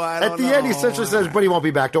 so I don't know. At the end, he essentially says, but he won't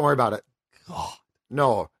be back. Don't worry about it. God.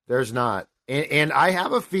 No, there's not. And I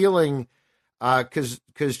have a feeling, because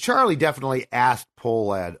Charlie definitely asked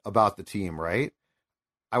Pohlad about the team, right?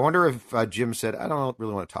 I wonder if Jim said, I don't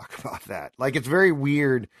really want to talk about that. It's very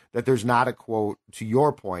weird that there's not a quote, to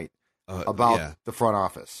your point, about the front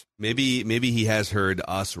office. Maybe he has heard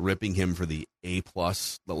us ripping him for the A+.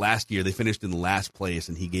 The last year, they finished in last place,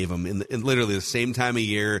 and he gave them in literally the same time of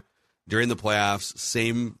year during the playoffs,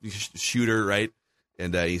 same shooter, right?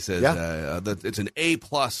 And he says it's an A+.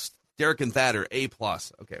 Derek and Thad A+.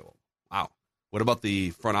 Okay, well, wow. What about the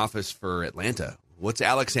front office for Atlanta? What's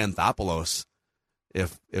Alex Anthopoulos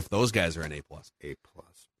if those guys are an A+? A+.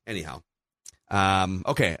 Anyhow.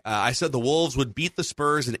 Okay, I said the Wolves would beat the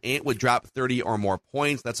Spurs and Ant would drop 30 or more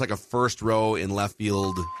points. That's like a first row in left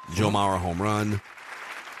field Joe Mauer home run.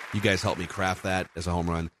 You guys helped me craft that as a home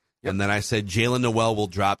run. Yep. And then I said Jalen Noel will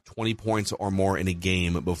drop 20 points or more in a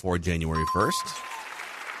game before January 1st.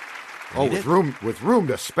 With room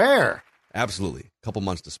to spare. Absolutely. A couple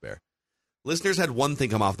months to spare. Listeners had one thing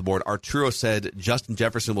come off the board. Arturo said Justin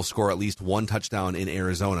Jefferson will score at least one touchdown in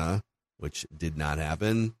Arizona, which did not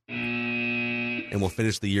happen. And will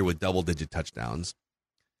finish the year with double-digit touchdowns.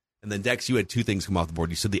 And then, Dex, you had two things come off the board.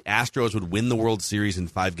 You said the Astros would win the World Series in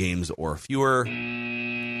 5 games or fewer.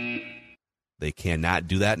 They cannot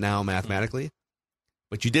do that now mathematically.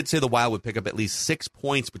 But you did say the Wild would pick up at least 6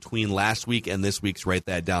 points between last week and this week's. Write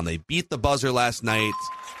that down. They beat the buzzer last night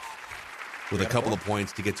with a couple of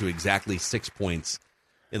points to get to exactly 6 points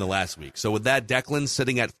in the last week. So with that, Declan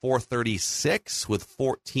sitting at 436 with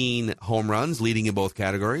 14 home runs, leading in both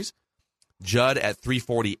categories. Judd at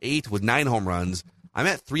 348 with 9 home runs. I'm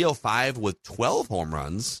at 305 with 12 home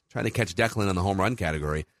runs, trying to catch Declan in the home run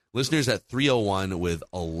category. Listeners at 301 with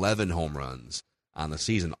 11 home runs on the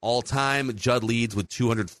season. All time, Judd leads with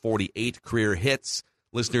 248 career hits.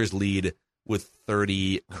 Listeners lead with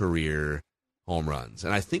 30 career home runs.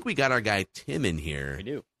 And I think we got our guy Tim in here. We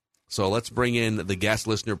do. So let's bring in the guest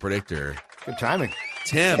listener predictor. Good timing.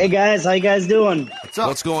 Tim. Hey, guys. How you guys doing? What's up?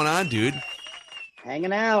 What's going on, dude?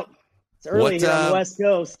 Hanging out. It's early here on the West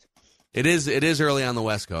Coast. It is early on the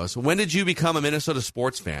West Coast. When did you become a Minnesota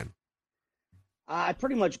sports fan? I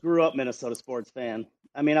pretty much grew up Minnesota sports fan.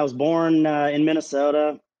 I mean, I was born in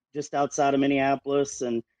Minnesota, just outside of Minneapolis,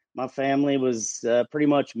 and my family was pretty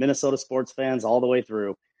much Minnesota sports fans all the way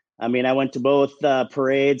through. I mean, I went to both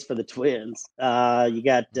parades for the Twins. You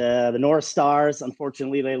got the North Stars.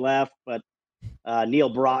 Unfortunately, they left, but Neil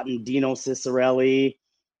Broughton, Dino Ciccarelli.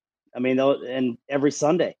 I mean, and every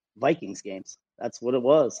Sunday, Vikings games. That's what it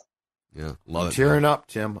was. Yeah, love it. I'm tearing up,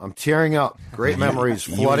 Tim. I'm tearing up. Great memories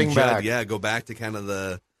flooding back. Yeah, go back to kind of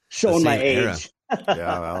the showing my era. age.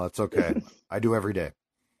 Yeah, well, that's okay. I do every day.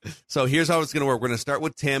 So here's how it's going to work. We're going to start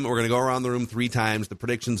with Tim. We're going to go around the room 3 times. The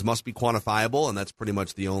predictions must be quantifiable, and that's pretty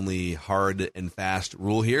much the only hard and fast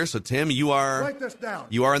rule here. So, Tim, you are Write this down.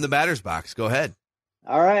 You are in the batter's box. Go ahead.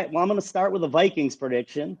 All right. Well, I'm going to start with a Vikings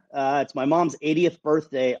prediction. It's my mom's 80th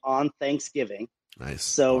birthday on Thanksgiving. Nice.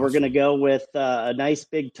 So We're going to go with a nice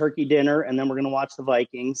big turkey dinner, and then we're going to watch the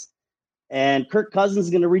Vikings. And Kirk Cousins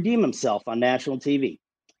is going to redeem himself on national TV.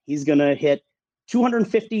 He's going to hit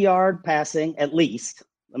 250-yard passing at least.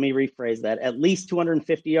 Let me rephrase that. At least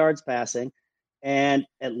 250 yards passing and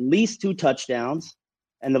at least 2 touchdowns.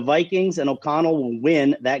 And the Vikings and O'Connell will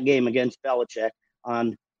win that game against Belichick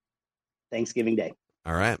on Thanksgiving Day.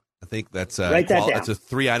 All right. I think that's Write that down. It's a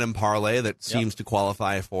 3-item parlay that seems to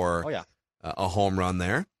qualify for a home run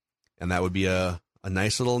there. And that would be a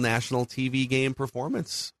nice little national TV game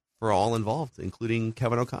performance for all involved, including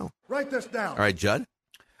Kevin O'Connell. Write this down. All right, Judd.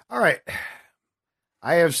 All right.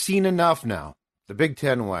 I have seen enough now. The Big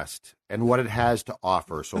Ten West and what it has to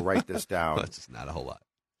offer. So write this down. That's just not a whole lot.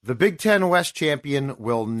 The Big Ten West champion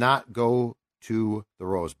will not go to the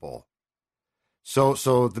Rose Bowl. So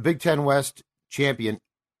the Big Ten West champion,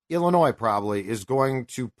 Illinois probably, is going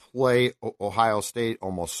to play Ohio State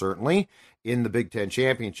almost certainly in the Big Ten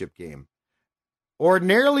championship game.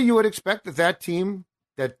 Ordinarily, you would expect that team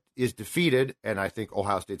that is defeated, and I think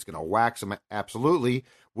Ohio State's going to wax them absolutely,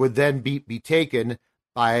 would then be taken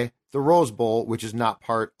by the Rose Bowl, which is not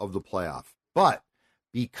part of the playoff. But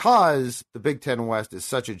because the Big Ten West is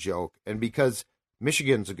such a joke, and because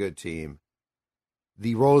Michigan's a good team,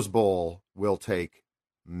 the Rose Bowl will take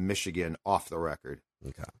Michigan off the record.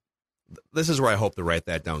 Okay. This is where I hope to write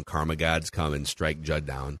that down. Karma gods come and strike Judd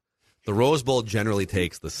down. The Rose Bowl generally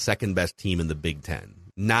takes the second best team in the Big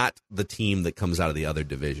Ten, not the team that comes out of the other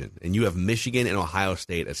division. And you have Michigan and Ohio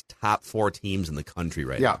State as top 4 teams in the country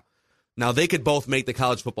right now. Now, they could both make the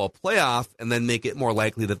college football playoff and then make it more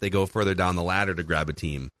likely that they go further down the ladder to grab a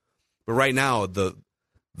team. But right now, the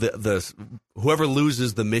whoever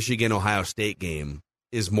loses the Michigan-Ohio State game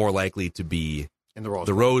is more likely to be in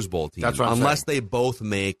the Rose Bowl team. That's what I'm unless saying. They both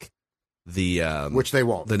make the which they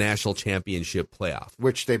won't. The national championship playoff.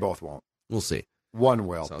 Which they both won't. We'll see. One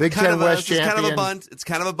will. So Big Ten West champion. It's kind of a bunt. It's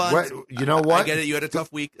kind of a bunt. You know what? I get it. You had a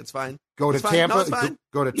tough week. It's fine. Go to it's Tampa. Fine. No,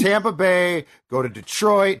 go to Tampa Bay. Go to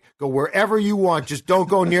Detroit. Go wherever you want. Just don't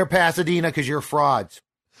go near Pasadena because you're frauds.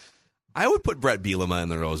 I would put Brett Bielema in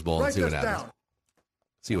the Rose Bowl and see what happens. Down.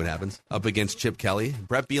 See what happens up against Chip Kelly.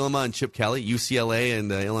 Brett Bielema and Chip Kelly, UCLA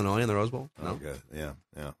and Illinois in the Rose Bowl. No? Okay. Yeah.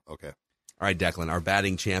 Okay. All right, Declan, our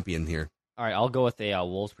batting champion here. All right, I'll go with a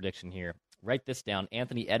Wolves prediction here. Write this down.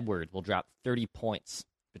 Anthony Edwards will drop 30 points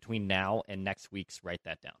between now and next week's Write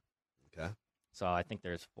That Down. Okay. So I think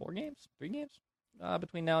there's 3 games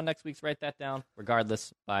between now and next week's Write That Down.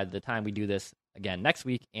 Regardless, by the time we do this again next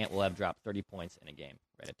week, Ant will have dropped 30 points in a game.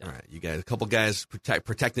 Write it down. All right, you guys, a couple guys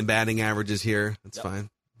protecting batting averages here. That's fine.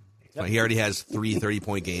 Yep. He already has 3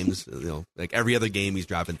 30-point games. Like every other game, he's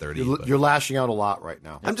dropping 30. You're lashing out a lot right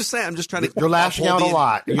now. I'm just saying. I'm just trying to. You're lashing out a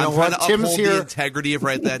lot. You know what? Tim's here. The integrity of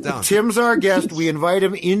Write That Down. Tim's our guest. We invite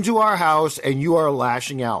him into our house, and you are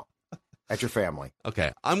lashing out at your family.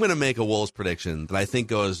 Okay, I'm going to make a Wolves prediction that I think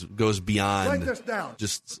goes beyond Write this down.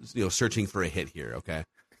 Just searching for a hit here. Okay,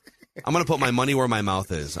 I'm going to put my money where my mouth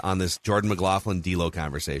is on this Jordan McLaughlin D'Lo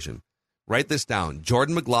conversation. Write this down.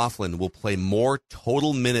 Jordan McLaughlin will play more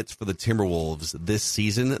total minutes for the Timberwolves this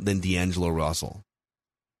season than D'Angelo Russell.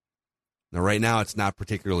 Now, right now, it's not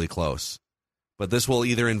particularly close. But this will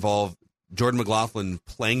either involve Jordan McLaughlin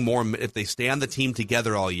playing more. If they stay on the team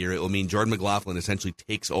together all year, it will mean Jordan McLaughlin essentially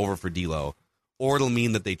takes over for D'Lo, or it'll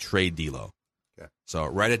mean that they trade D'Lo. Okay. So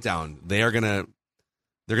write it down. They're gonna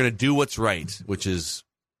do what's right, which is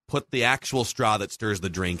put the actual straw that stirs the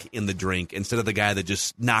drink in the drink instead of the guy that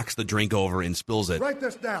just knocks the drink over and spills it. Write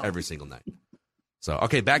this down every single night. So,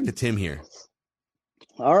 okay, back to Tim here.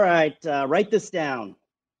 All right, write this down.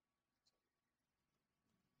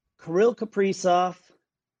 Kirill Kaprizov,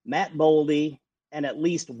 Matt Boldy, and at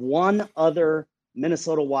least one other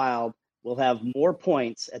Minnesota Wild will have more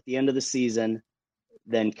points at the end of the season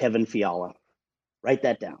than Kevin Fiala. Write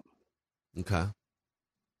that down. Okay.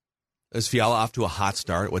 Is Fiala off to a hot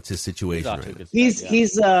start? What's his situation right now?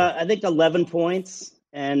 He's I think 11 points,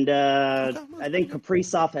 and I think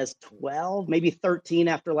Kaprizov has 12, maybe 13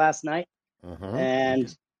 after last night,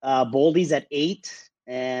 and Boldy's at 8,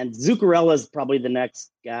 and Zuccarello's probably the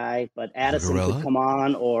next guy, but Addison could come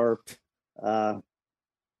on, or Boldy.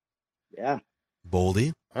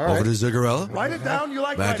 All right. Over to Zuccarello. Write it down. You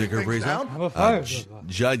like writing things down.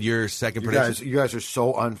 Judd, your second prediction. You guys are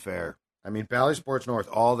so unfair. I mean, Bally Sports North,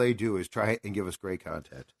 all they do is try and give us great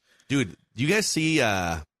content. Dude, do you guys see,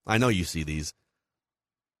 I know you see these.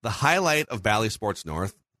 The highlight of Bally Sports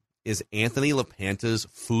North is Anthony LaPanta's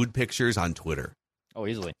food pictures on Twitter. Oh,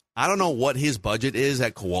 easily. I don't know what his budget is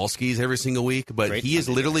at Kowalski's every single week, but he is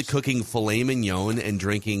literally cooking filet mignon and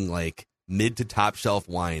drinking like mid to top shelf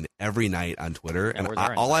wine every night on Twitter. And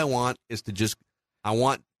all I want is to I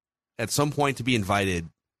want at some point to be invited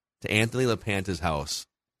to Anthony LaPanta's house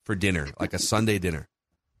for dinner, like a Sunday dinner.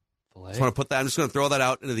 I just want to put that. I'm just going to throw that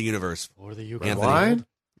out into the universe. Or the Red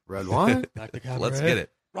wine. Back to Let's get it.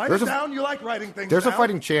 Write it down. You like writing things. There's a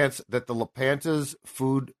fighting chance that the LaPanta's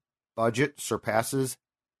food budget surpasses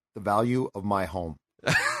the value of my home.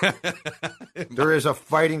 There is a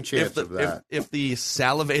fighting chance of that. If the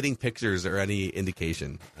salivating pictures are any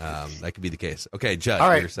indication, that could be the case. Okay, Judd, all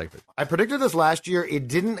right. Your segment. I predicted this last year. It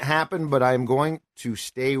didn't happen, but I'm going to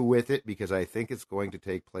stay with it because I think it's going to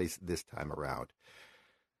take place this time around.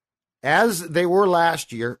 As they were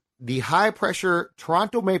last year, the high-pressure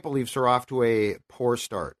Toronto Maple Leafs are off to a poor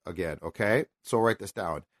start again, okay? So write this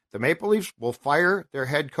down. The Maple Leafs will fire their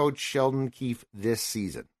head coach Sheldon Keefe this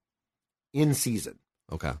season. In season.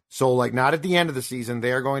 Okay. So, like, not at the end of the season.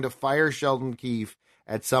 They are going to fire Sheldon Keefe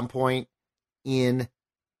at some point in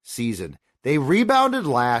season. They rebounded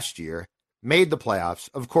last year, made the playoffs,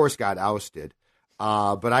 of course got ousted.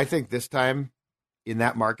 But I think this time in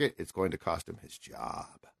that market, it's going to cost him his job.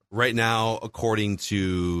 Right now, according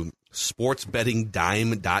to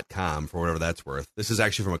sportsbettingdime.com, for whatever that's worth, this is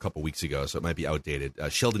actually from a couple weeks ago, so it might be outdated.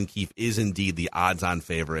 Sheldon Keefe is indeed the odds-on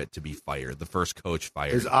favorite to be fired, the first coach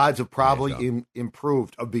fired. His odds have probably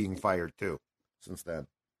improved of being fired, too, since then.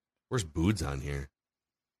 Where's Boods on here?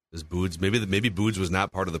 Is Boods, maybe Boods was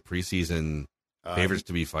not part of the preseason favorites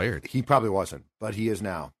to be fired. He probably wasn't, but he is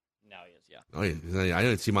now. Now he is, yeah. Oh, yeah. I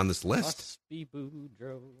didn't see him on this list. Must be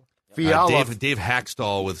Boudreaux. Fiala. Dave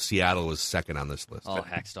Hackstall with Seattle was second on this list. Oh,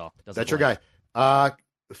 Hackstall. That's your guy.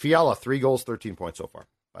 Fiala, 3 goals, 13 points so far,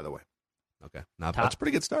 by the way. Okay. That's a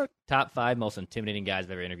pretty good start. Top 5 most intimidating guys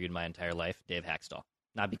I've ever interviewed in my entire life, Dave Hackstall.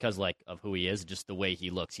 Not because of who he is, just the way he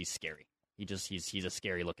looks. He's scary. He's a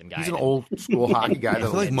scary looking guy. He's an old school hockey guy. I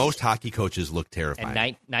feel like most hockey coaches look terrifying.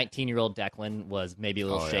 And 19-year-old Declan was maybe a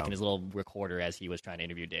little shaking his little recorder as he was trying to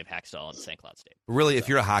interview Dave Hackstall in St. Cloud State. Really, if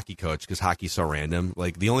you're a hockey coach, because hockey's so random,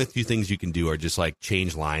 like the only few things you can do are just like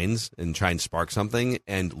change lines and try and spark something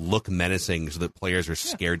and look menacing so that players are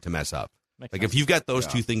scared to mess up. Makes sense. If you've got those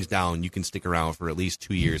two things down, you can stick around for at least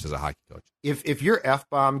 2 years as a hockey coach. If your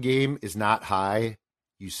F-bomb game is not high,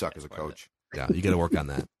 you suck as a coach. Yeah, you got to work on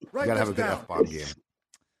that. You got to have a good F-bomb game.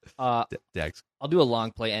 Dex. I'll do a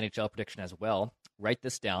long play NHL prediction as well. write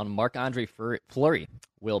this down. Marc-Andre Fleury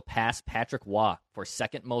will pass Patrick Waugh for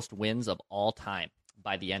second most wins of all time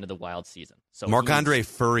by the end of the Wild season. So Marc-Andre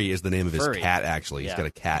Fleury is the name of his Furry. cat, actually. He's Yeah, got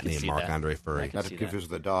a cat I can named see Marc-Andre Fleury. can That see gives that. us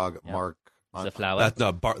the dog, Yeah. Mark. The flower.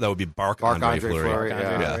 That would be Bark Mark Andre Andre Fleury. Fleury.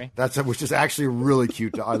 Marc-Andre Yeah. Fleury. That's which is actually really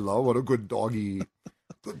cute. I love what a good doggy.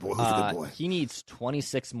 Good boy. Who's a good boy? He needs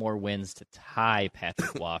 26 more wins to tie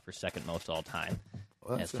Patrick Waugh for second most all time.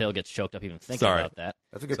 Well, As Phil gets choked up even thinking Sorry. about that.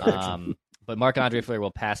 That's a good prediction. But Marc-Andre Fleury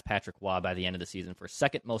will pass Patrick Waugh by the end of the season for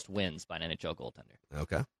second most wins by an NHL goaltender.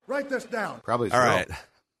 Okay. Write this down. Probably. All right.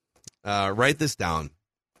 Write this down.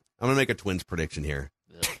 I'm going to make a Twins prediction here.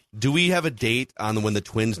 Ugh. Do we have a date on when the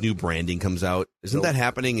Twins' new branding comes out? Isn't Nope. that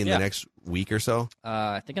happening in Yeah. the next week or so?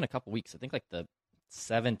 I think in a couple weeks. I think like the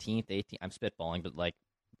 17th, 18th. I'm spitballing, but like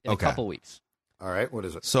in Okay. a couple weeks. All right. What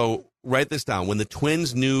is it? So write this down. When the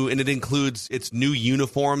Twins' new, and it includes its new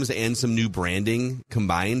uniforms and some new branding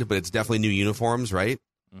combined, but it's definitely new uniforms, right?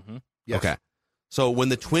 Mm-hmm. Yes. Okay. So when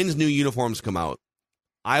the Twins' new uniforms come out,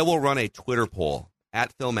 I will run a Twitter poll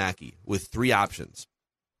at Phil Mackey with 3 options.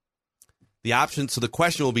 The options, so the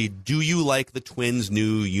question will be, do you like the Twins'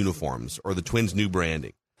 new uniforms or the Twins' new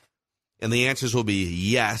branding? And the answers will be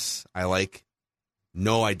yes, I like,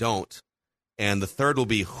 no, I don't. And the third will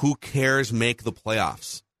be, who cares, make the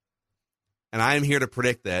playoffs? And I am here to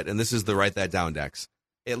predict that, and this is the write that down, Dex.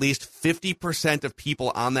 At least 50% of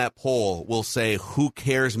people on that poll will say, who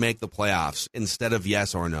cares, make the playoffs, instead of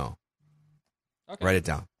yes or no. Okay. Write it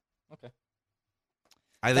down. Okay.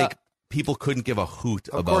 I think people couldn't give a hoot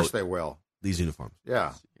Of course about they will. these uniforms.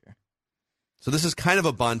 Yeah. So this is kind of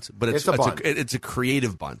a bunt, but It's a bunt. it's a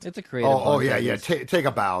creative bunt. It's a creative. Oh bunt, yeah, that yeah. is. Take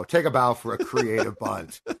a bow. Take a bow for a creative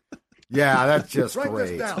bunt. Yeah, that's just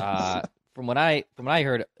great. From what I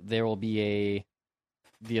heard, there will be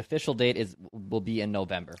the official date will be in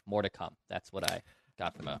November. More to come. That's what I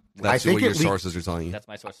got from That's think what your it leaked- sources are telling you. That's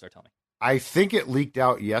my sources are telling me. I think it leaked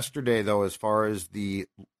out yesterday, though, as far as the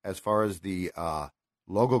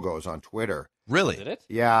logo goes on Twitter. Really? Did it?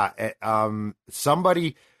 Yeah,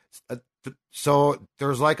 somebody. So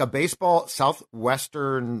there's like a baseball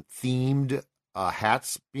Southwestern themed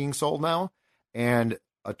hats being sold now, and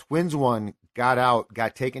a Twins one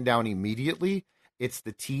got taken down immediately. It's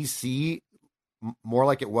the TC, more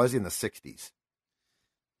like it was in the 60s.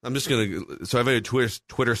 I'm just gonna. So I've had a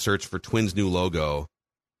Twitter search for Twins' new logo.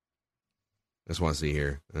 I just want to see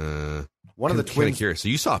here. One of the Twins. Curious. So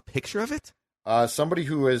you saw a picture of it? Somebody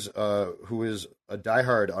who is a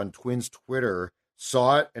diehard on Twins Twitter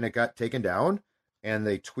saw it, and it got taken down, and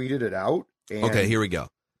they tweeted it out. And Okay, here we go.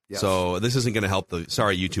 Yes. So this isn't going to help the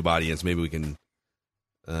YouTube audience. Maybe we can,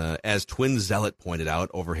 as Twins Zealot pointed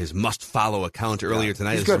out over his must-follow account earlier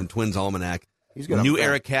tonight, he's this is good. from Twins Almanac. He's good. New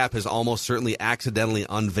Era Cap has almost certainly accidentally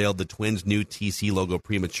unveiled the Twins' new TC logo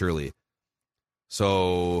prematurely.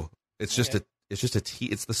 So it's just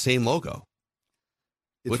it's the same logo.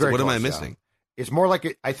 It's very What am I close, yeah. missing? It's more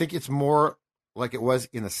like I think it's more like it was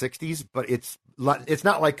in the 60s, but it's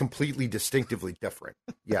not like completely distinctively different.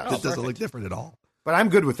 Yeah, It doesn't look different at all. but I'm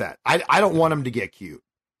good with that. I don't want them to get cute,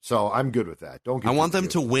 so I'm good with that. Don't. Get I want too them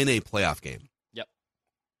cute. to win a playoff game. Yep.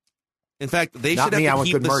 In fact, they Not should me, I have to want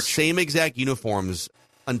keep good the merch. same exact uniforms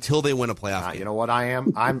until they win a playoff game. You know what I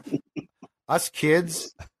am? I'm us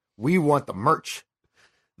kids. We want the merch.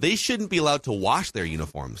 They shouldn't be allowed to wash their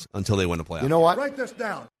uniforms until they win a playoff. You know what? Write this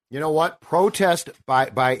down. You know what? Protest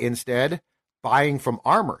by instead buying from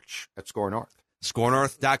our merch at Score North.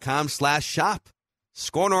 ScoreNorth.com/shop.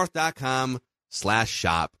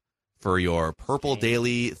 ScoreNorth.com/shop for your Purple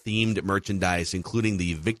Daily themed merchandise, including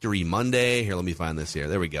the Victory Monday. Here, let me find this here.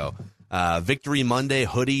 There we go. Victory Monday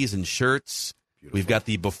hoodies and shirts. Beautiful. We've got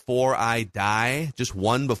the Before I Die, just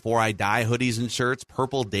one Before I Die hoodies and shirts.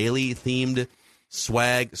 Purple Daily themed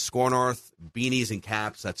swag. Score North beanies and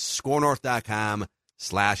caps. That's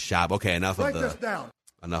ScoreNorth.com/shop. Okay, enough Write of this down.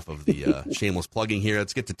 the shameless plugging here.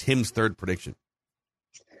 Let's get to Tim's third prediction.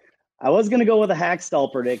 I was going to go with a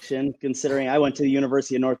Hackstall prediction, considering I went to the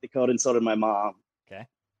University of North Dakota and so did my mom. Okay.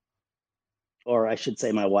 Or I should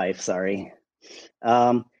say my wife, sorry.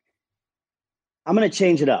 I'm going to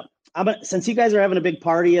change it up. Since you guys are having a big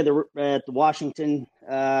party at the Washington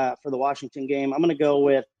for the Washington game, I'm going to go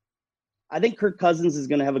with, I think Kirk Cousins is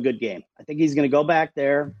going to have a good game. I think he's going to go back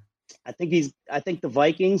there. I think the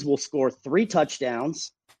Vikings will score 3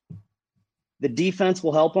 touchdowns. The defense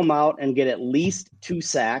will help them out and get at least 2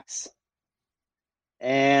 sacks.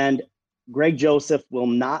 And Greg Joseph will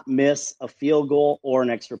not miss a field goal or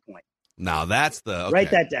an extra point. Now that's okay.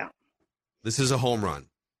 Write that down. This is a home run.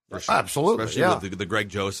 For sure. Absolutely, Especially yeah. with the Greg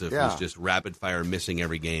Joseph, Yeah. who's just rapid fire missing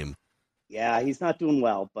every game. Yeah, he's not doing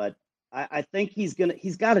well, but I think he's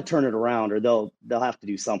got to turn it around, or they'll have to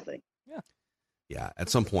do something. Yeah, at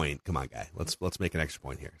some point, come on, guy. Let's make an extra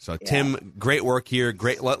point here. So, Tim, great work here.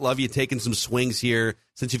 Great, love you taking some swings here.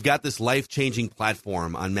 Since you've got this life-changing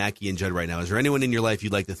platform on Mackey and Judd right now, is there anyone in your life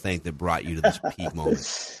you'd like to thank that brought you to this peak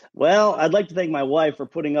moment? Well, I'd like to thank my wife for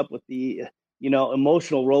putting up with the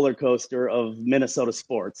emotional roller coaster of Minnesota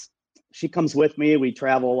sports. She comes with me. We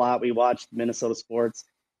travel a lot. We watch Minnesota sports.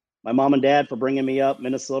 My mom and dad for bringing me up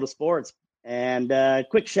Minnesota sports. And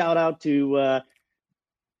quick shout out to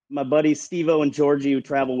my buddies Steve-O and Georgie, who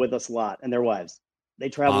travel with us a lot, and their wives. They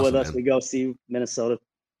travel with us. Man. We go see Minnesota.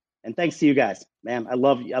 And thanks to you guys, man. I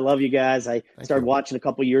love you guys. I started watching a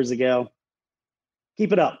couple years ago.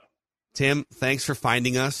 Keep it up. Tim, thanks for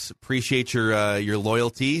finding us. Appreciate your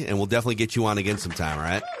loyalty, and we'll definitely get you on again sometime, all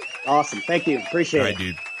right? Awesome. Thank you. Appreciate it. All right,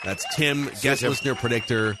 dude. That's Tim, guest listener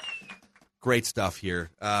predictor. Great stuff here.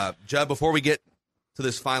 Judd, before we get to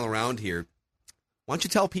this final round here, why don't you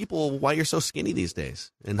tell people why you're so skinny these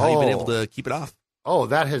days and how you've been able to keep it off? Oh,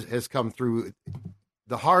 that has come through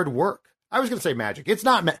the hard work. I was going to say magic. It's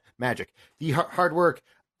not magic. The hard work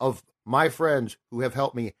of my friends who have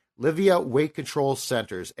helped me, Livia Weight Control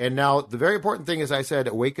Centers. And now the very important thing is I said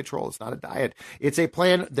weight control. It's not a diet. It's a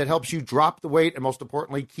plan that helps you drop the weight and, most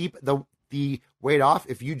importantly, keep the weight off.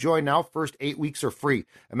 If you join now, first 8 weeks are free.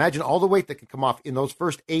 Imagine all the weight that can come off in those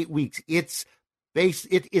first 8 weeks. It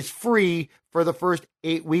is free for the first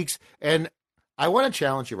 8 weeks. And I want to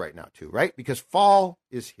challenge you right now too, right? Because fall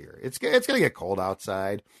is here. It's going to get cold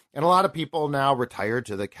outside. And a lot of people now retired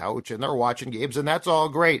to the couch and they're watching games, and that's all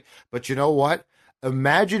great. But you know what?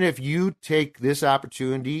 Imagine if you take this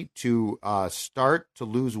opportunity to start to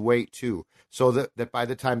lose weight too. So that by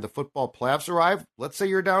the time the football playoffs arrive, let's say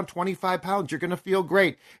you're down 25 pounds, you're going to feel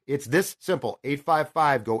great. It's this simple.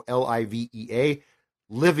 855-GO LIVEA.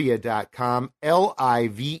 Livea.com,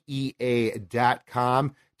 LIVEA.com.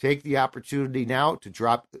 Take the opportunity now to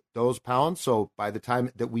drop those pounds. So by the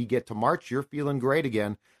time that we get to March, you're feeling great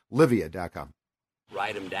again. Livea.com.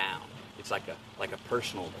 Write them down. It's like a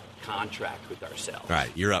personal contract with ourselves. All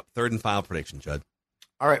right, you're up. Third and final prediction, Judd.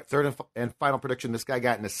 All right, third and final prediction. This guy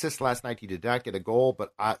got an assist last night. He did not get a goal,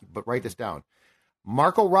 but write this down.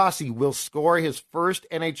 Marco Rossi will score his first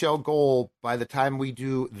NHL goal by the time we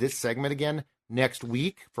do this segment again next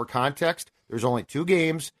week. For context, there's only 2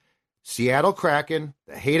 games. Seattle Kraken,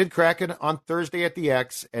 the hated Kraken on Thursday at the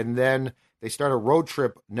X, and then they start a road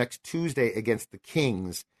trip next Tuesday against the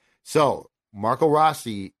Kings. So Marco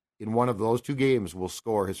Rossi, in one of those 2 games, will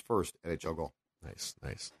score his first NHL goal. Nice.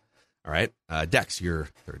 All right, Dex, your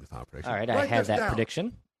third and final prediction. All right, I had that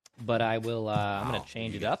prediction, but I will. I'm going to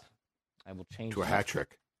change it up. I will change to a hat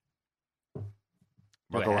trick.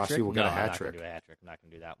 Marco Rossi will get a hat trick. I'm not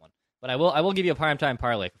going to do that one. But I will give you a primetime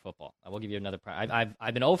parlay for football. I will give you another.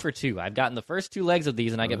 I've been 0 for 2. I've gotten the first 2 legs of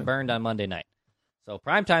these, and I get burned on Monday night. So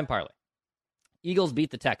primetime parlay. Eagles beat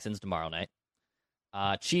the Texans tomorrow night.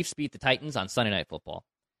 Chiefs beat the Titans on Sunday Night Football,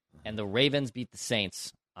 and the Ravens beat the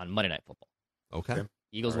Saints on Monday Night Football. Okay.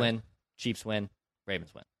 Eagles win, Chiefs win,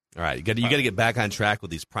 Ravens win. All right, you got to get back on track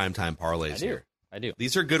with these primetime parlays here. I do.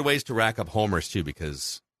 These are good ways to rack up homers too,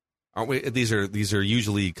 because aren't we? These are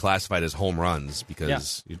usually classified as home runs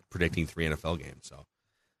because you're predicting 3 NFL games. So,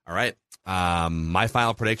 all right, my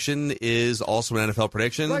final prediction is also an NFL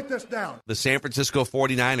prediction. Write this down. The San Francisco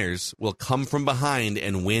 49ers will come from behind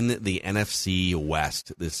and win the NFC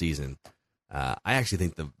West this season. I actually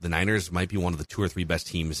think the Niners might be one of the 2 or 3 best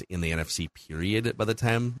teams in the NFC, period, by the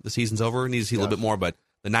time the season's over. Need to see a little bit more, but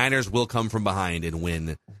the Niners will come from behind and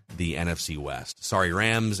win the NFC West. Sorry,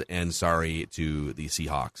 Rams, and sorry to the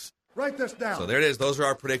Seahawks. Write this down. So there it is. Those are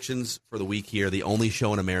our predictions for the week here. The only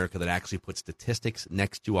show in America that actually puts statistics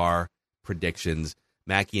next to our predictions.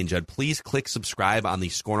 Mackey and Judd, please click subscribe on the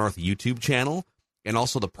Score North YouTube channel and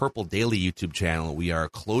also the Purple Daily YouTube channel. We are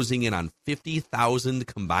closing in on 50,000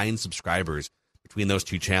 combined subscribers between those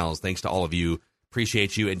 2 channels. Thanks to all of you.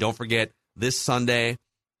 Appreciate you. And don't forget, this Sunday,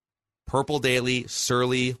 Purple Daily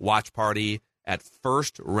Surly Watch Party at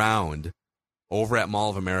First Round over at Mall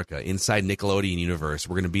of America inside Nickelodeon Universe.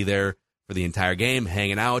 We're going to be there for the entire game,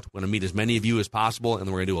 hanging out. We're going to meet as many of you as possible, and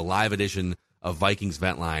then we're going to do a live edition of Vikings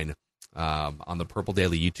Vent Line on the Purple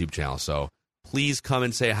Daily YouTube channel. So please come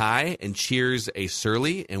and say hi and cheers a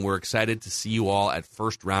Surly, and we're excited to see you all at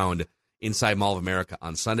First Round inside Mall of America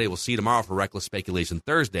on Sunday. We'll see you tomorrow for Reckless Speculation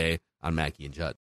Thursday on Mackey and Judd.